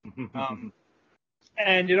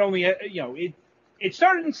 And it only, it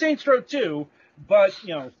started in Saints Row 2, but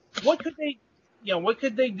what could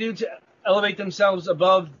they do to elevate themselves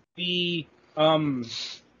above the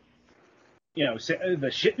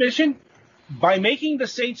the shit mission? By making the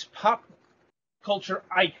Saints pop culture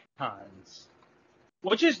icons,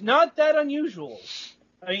 which is not that unusual.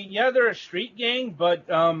 I mean, yeah, they're a street gang, but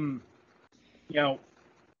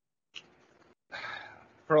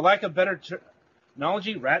for lack of better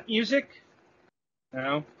terminology, rap music,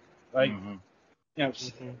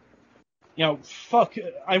 fuck.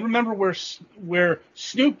 I remember where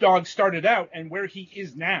Snoop Dogg started out and where he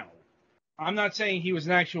is now. I'm not saying he was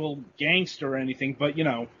an actual gangster or anything, but he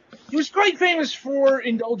was quite famous for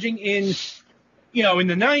indulging in, in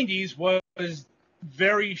the 90s was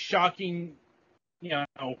very shocking,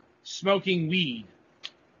 smoking weed.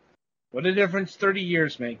 What a difference 30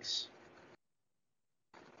 years makes.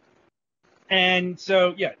 And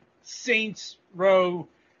so, Saints Row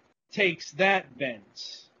takes that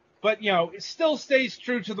bent. But, it still stays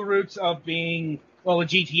true to the roots of being, a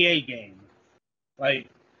GTA game. Like,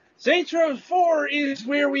 Saints Row 4 is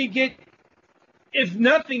where we get, if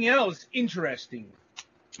nothing else, interesting.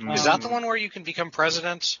 Is that the one where you can become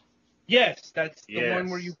president? Yes, that's the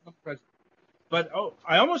one where you become president. But,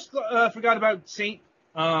 I almost forgot about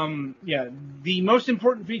the most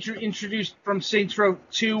important feature introduced from Saints Row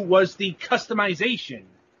 2 was the customization.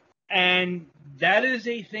 And that is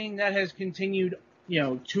a thing that has continued,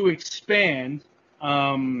 to expand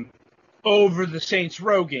over the Saints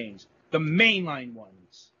Row games, the mainline ones.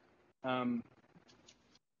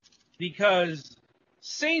 Because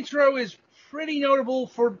Saints Row is pretty notable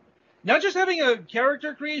for not just having a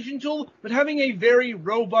character creation tool, but having a very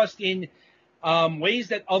robust in ways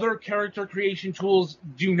that other character creation tools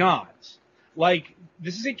do not. Like,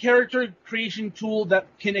 this is a character creation tool that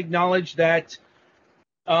can acknowledge that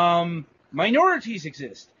minorities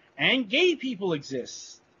exist and gay people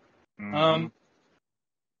exist.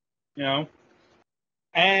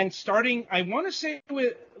 And starting, I want to say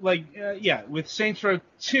with with Saints Row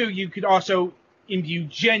 2, you could also imbue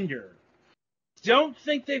gender. Don't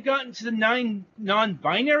think they've gotten to the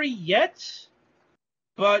non-binary yet,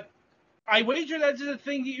 but I wager that's a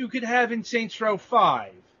thing that you could have in Saints Row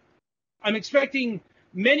 5. I'm expecting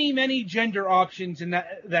many, many gender options in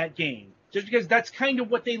that game, just because that's kind of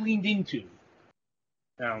what they leaned into.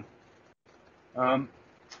 Now,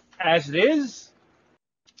 as it is,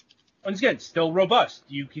 once again, still robust.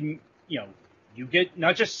 You can, you get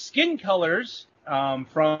not just skin colors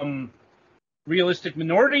from realistic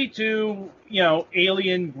minority to,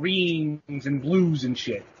 alien greens and blues and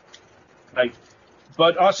shit. Like,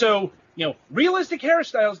 but also, realistic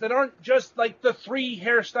hairstyles that aren't just like the 3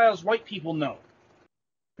 hairstyles white people know.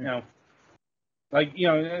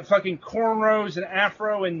 Fucking cornrows and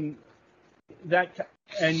afro and that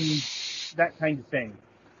kind of thing.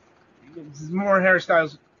 There's more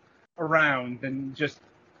hairstyles around than just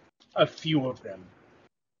a few of them.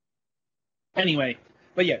 Anyway,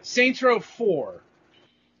 but Saints Row 4.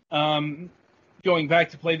 going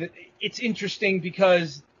back to play that, it's interesting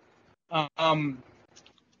because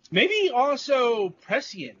maybe also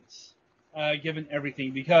prescience, given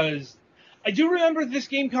everything, because I do remember this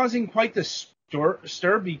game causing quite the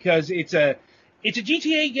stir because it's a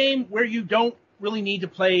GTA game where you don't really need to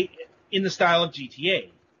play in the style of GTA.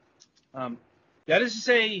 That is to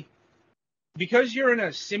say, because you're in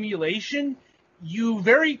a simulation, you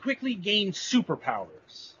very quickly gain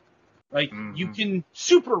superpowers. Like, you can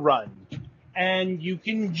super run, and you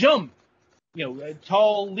can jump,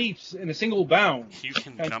 tall leaps in a single bound. You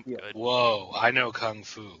can jump good. Whoa, I know Kung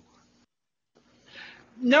Fu.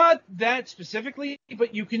 Not that specifically,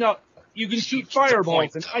 but you can shoot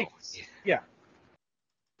fireballs and ice. Yeah.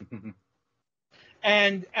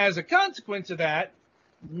 And as a consequence of that,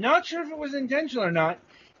 not sure if it was intentional or not,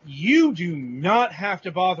 you do not have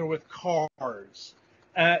to bother with cars.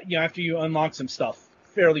 After you unlock some stuff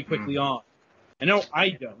fairly quickly on. I know I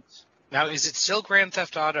don't. Now, is it still Grand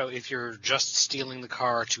Theft Auto if you're just stealing the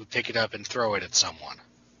car to pick it up and throw it at someone?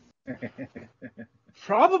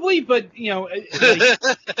 Probably, but,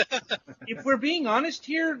 if we're being honest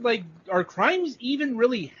here, are crimes even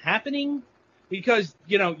really happening? Because,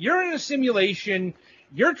 you're in a simulation,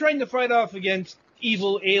 you're trying to fight off against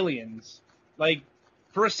evil aliens.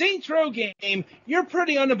 For a Saints Row game, you're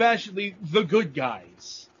pretty unabashedly the good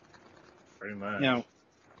guys. Pretty much.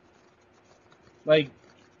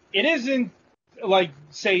 It isn't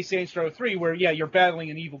say, Saints Row 3, where, you're battling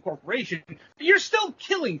an evil corporation, but you're still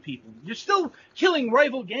killing people. You're still killing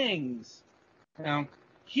rival gangs.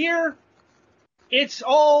 Here, it's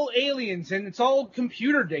all aliens, and it's all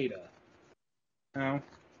computer data.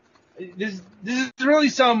 This is really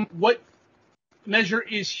what measure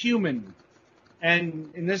is human. And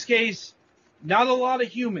in this case, not a lot of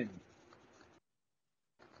human.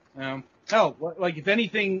 If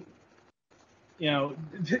anything,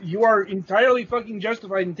 you are entirely fucking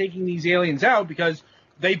justified in taking these aliens out because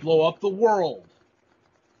they blow up the world.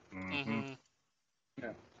 Mm-hmm.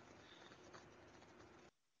 Yeah.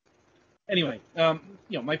 Anyway,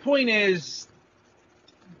 my point is,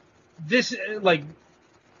 this,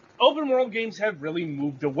 open world games have really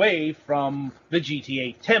moved away from the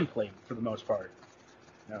GTA template for the most part.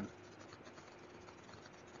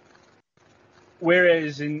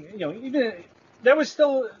 Whereas even that was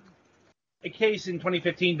still a case in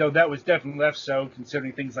 2015, though that was definitely less so,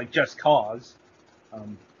 considering things like Just Cause.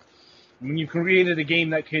 When you created a game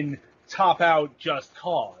that can top out Just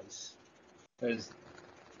Cause,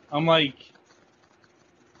 I'm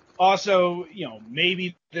also,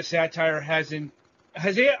 maybe the satire has it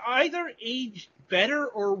either aged better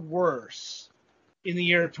or worse in the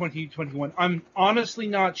year of 2021. I'm honestly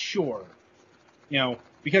not sure.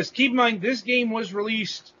 Because keep in mind, this game was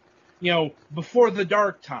released, before the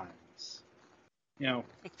dark times.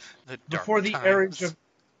 Before the era of...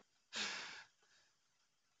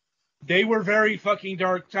 They were very fucking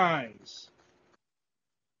dark times.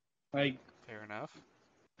 Fair enough.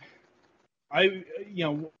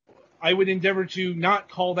 I would endeavor to not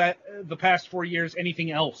call that the past 4 years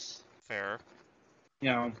anything else. Fair.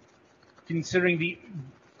 Considering the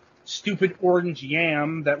stupid orange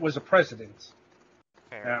yam that was a president.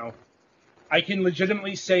 Fair. I can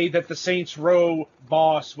legitimately say that the Saints Row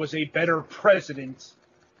boss was a better president,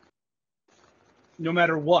 no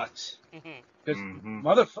matter what.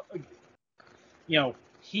 Because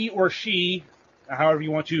he or she, however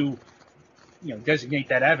you want to, designate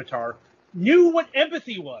that avatar, knew what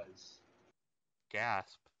empathy was.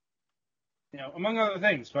 Gasp. Among other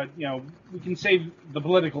things, but, we can save the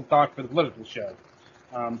political talk for the political show.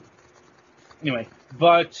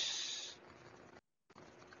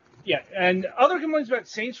 And other complaints about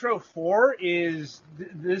Saints Row 4 is,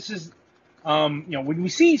 when we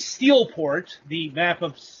see Steelport, the map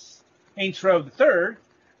of Saints Row the Third,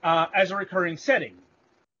 as a recurring setting.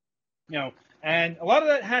 And a lot of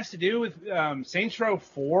that has to do with Saints Row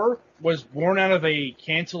 4 was born out of a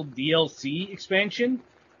canceled DLC expansion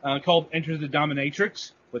called Enter the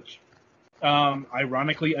Dominatrix, which,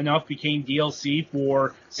 ironically enough, became DLC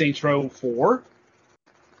for Saints Row 4.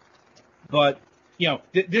 But,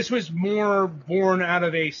 this was more born out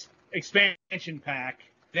of a expansion pack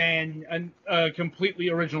than a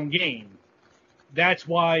completely original game. That's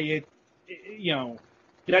why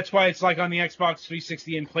that's why it's on the Xbox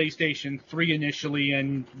 360 and PlayStation 3 initially,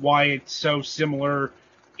 and why it's so similar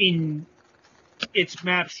in its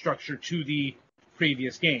map structure to the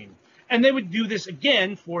previous game. And they would do this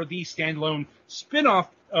again for the standalone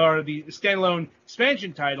spin-off, or the standalone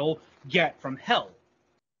expansion title, Get From Hell.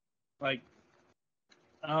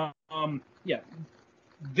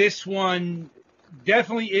 This one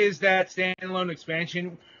definitely is that standalone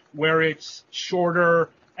expansion where it's shorter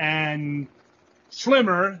and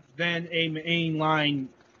slimmer than a mainline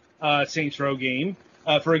Saints Row game.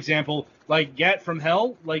 For example, like Gat from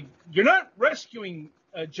Hell, like you're not rescuing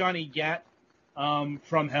Johnny Gat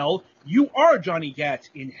from Hell. You are Johnny Gat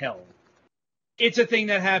in Hell. It's a thing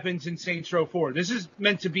that happens in Saints Row 4. This is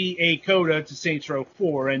meant to be a coda to Saints Row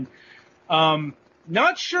 4, and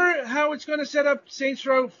not sure how it's going to set up Saints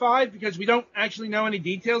Row 5 because we don't actually know any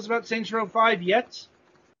details about Saints Row 5 yet.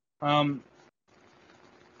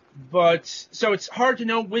 But so it's hard to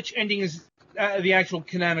know which ending is the actual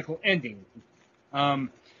canonical ending. And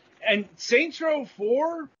Saints Row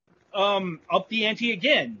 4 upped the ante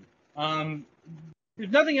again. If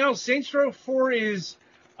nothing else, Saints Row 4 is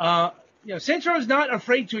Saints Row is not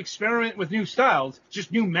afraid to experiment with new styles,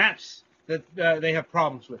 just new maps that they have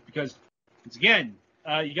problems with. Because, once again,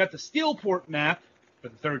 you got the Steelport map for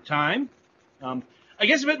the third time. I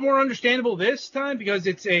guess a bit more understandable this time because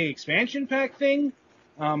it's a expansion pack thing.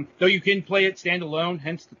 Though you can play it standalone,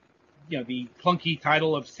 hence the clunky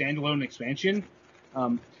title of standalone expansion.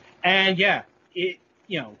 And yeah,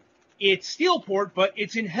 it's Steelport, but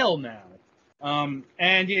it's in Hell now.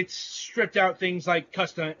 And it's stripped out things like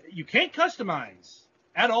custom. You can't customize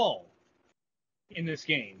at all in this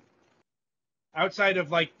game, outside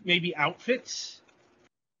of like maybe outfits.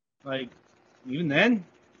 Like even then,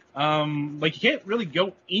 like you can't really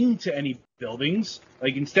go into any buildings.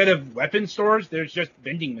 Like instead of weapon stores, there's just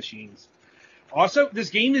vending machines. Also,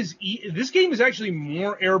 this game is actually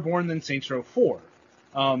more airborne than Saints Row 4.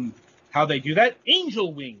 How they do that?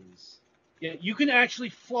 Angel wings. Yeah, you can actually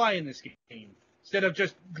fly in this game instead of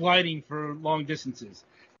just gliding for long distances.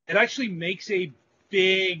 It actually makes a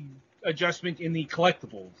big adjustment in the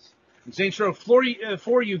collectibles. In Saints Row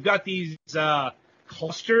 4, you've got these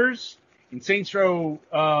clusters. In Saints Row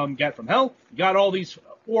Gat from Hell, you got all these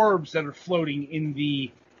orbs that are floating in the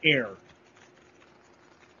air.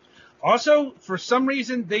 Also, for some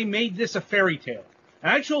reason, they made this a fairy tale. An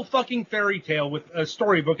actual fucking fairy tale with a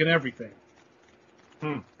storybook and everything.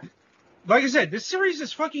 Like I said, this series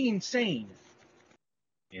is fucking insane.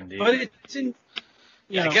 Indeed. But it's in...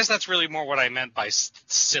 I guess that's really more what I meant by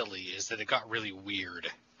silly, is that it got really weird.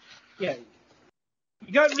 Yeah.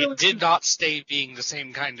 It did not stay being the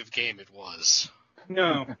same kind of game it was.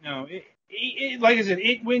 No. Like I said,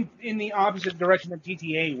 it went in the opposite direction that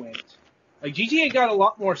GTA went. Like, GTA got a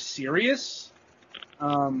lot more serious.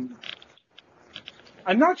 I'm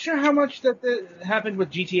not sure how much that happened with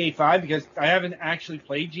GTA 5 because I haven't actually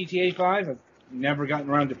played GTA 5. I've never gotten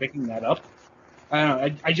around to picking that up. I don't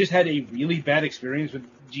know. I just had a really bad experience with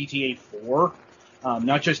GTA 4.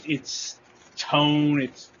 Not just its tone,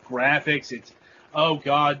 its graphics, its... Oh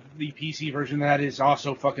god, the PC version of that is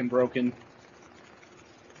also fucking broken.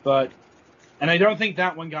 And I don't think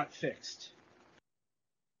that one got fixed.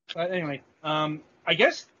 But anyway, I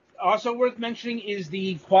guess also worth mentioning is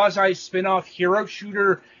the quasi-spin-off hero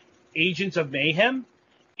shooter Agents of Mayhem,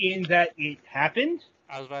 in that it happened.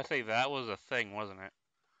 I was about to say, that was a thing, wasn't it?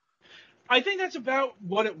 I think that's about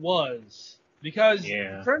what it was. Because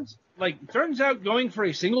it turns out going for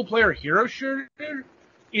a single-player hero shooter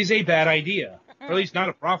is a bad idea. Or at least not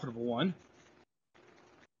a profitable one.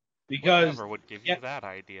 Because... Whatever would give you that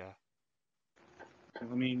idea?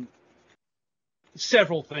 I mean...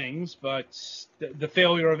 several things, but the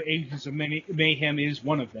failure of Agents of Mayhem is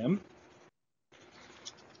one of them.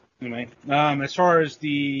 Anyway, as far as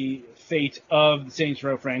the fate of the Saints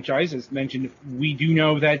Row franchise, as mentioned, we do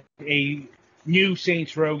know that a new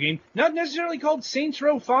Saints Row game, not necessarily called Saints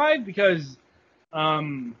Row 5, because,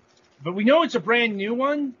 but we know it's a brand new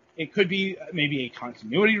one. It could be maybe a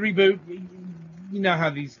continuity reboot. You know how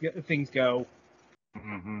these things go.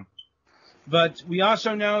 Mm-hmm. But we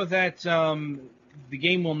also know that the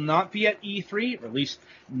game will not be at E3, or at least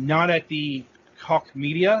not at the Koch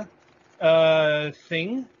Media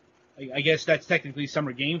thing. I guess that's technically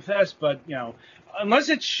Summer Game Fest, but, unless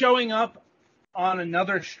it's showing up on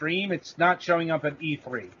another stream, it's not showing up at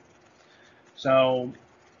E3. So,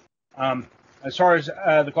 as far as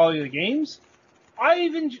the quality of the games,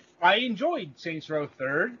 I enjoyed Saints Row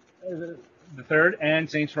the third and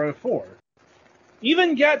Saints Row 4.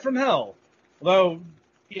 Even Gat from Hell, although...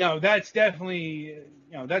 that's definitely,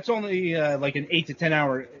 that's only like an 8 to 10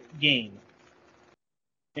 hour game.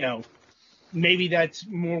 Maybe that's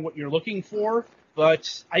more what you're looking for,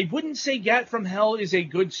 but I wouldn't say Gat from Hell is a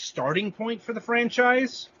good starting point for the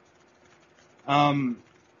franchise.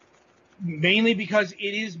 Mainly because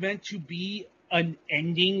it is meant to be an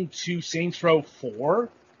ending to Saints Row 4.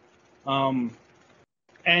 And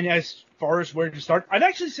as far as where to start, I'd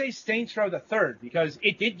actually say Saints Row the third, because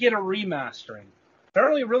it did get a remastering.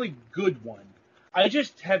 Apparently a really good one. I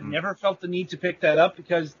just have never felt the need to pick that up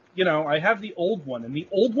because, I have the old one, and the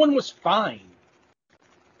old one was fine.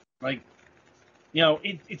 Like,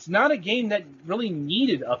 it's not a game that really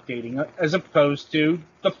needed updating as opposed to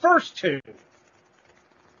the first two.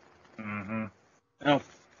 Mm-hmm. Now,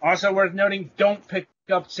 also worth noting, don't pick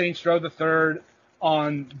up Saints Row the Third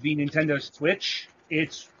on the Nintendo Switch.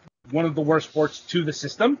 It's one of the worst ports to the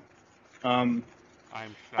system. I'm I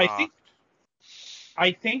shocked.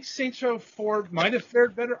 think Saints Row 4 might have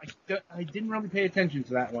fared better. I didn't really pay attention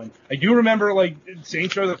to that one. I do remember,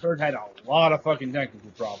 Saints Row the Third had a lot of fucking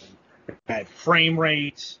technical problems. It had frame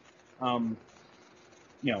rates, a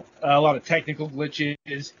lot of technical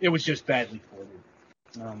glitches. It was just badly ported.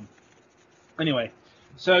 Anyway,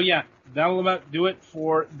 so yeah, that'll about do it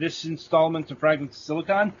for this installment of Fragments of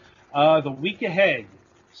Silicon. The week ahead.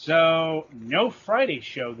 So, no Friday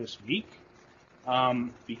show this week.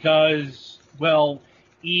 Because, well,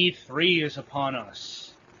 E3 is upon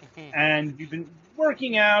us. And we've been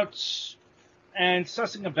working out and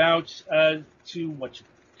sussing about to what to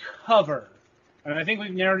cover. And I think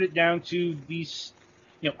we've narrowed it down to these,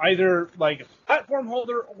 either like a platform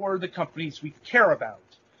holder or the companies we care about.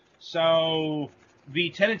 So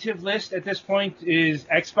the tentative list at this point is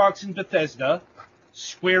Xbox and Bethesda,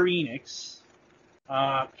 Square Enix,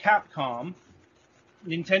 Capcom,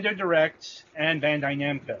 Nintendo Direct, and Bandai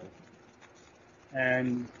Namco.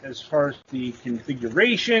 And as far as the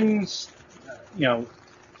configurations, that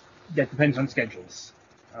depends on schedules.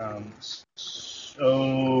 Once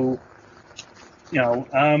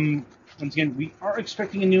again, we are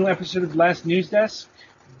expecting a new episode of Last News Desk,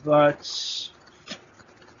 but,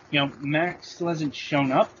 Max still hasn't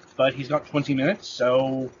shown up, but he's got 20 minutes,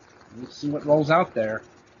 so we'll see what rolls out there.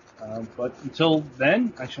 But until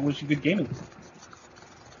then, I shall wish you good gaming.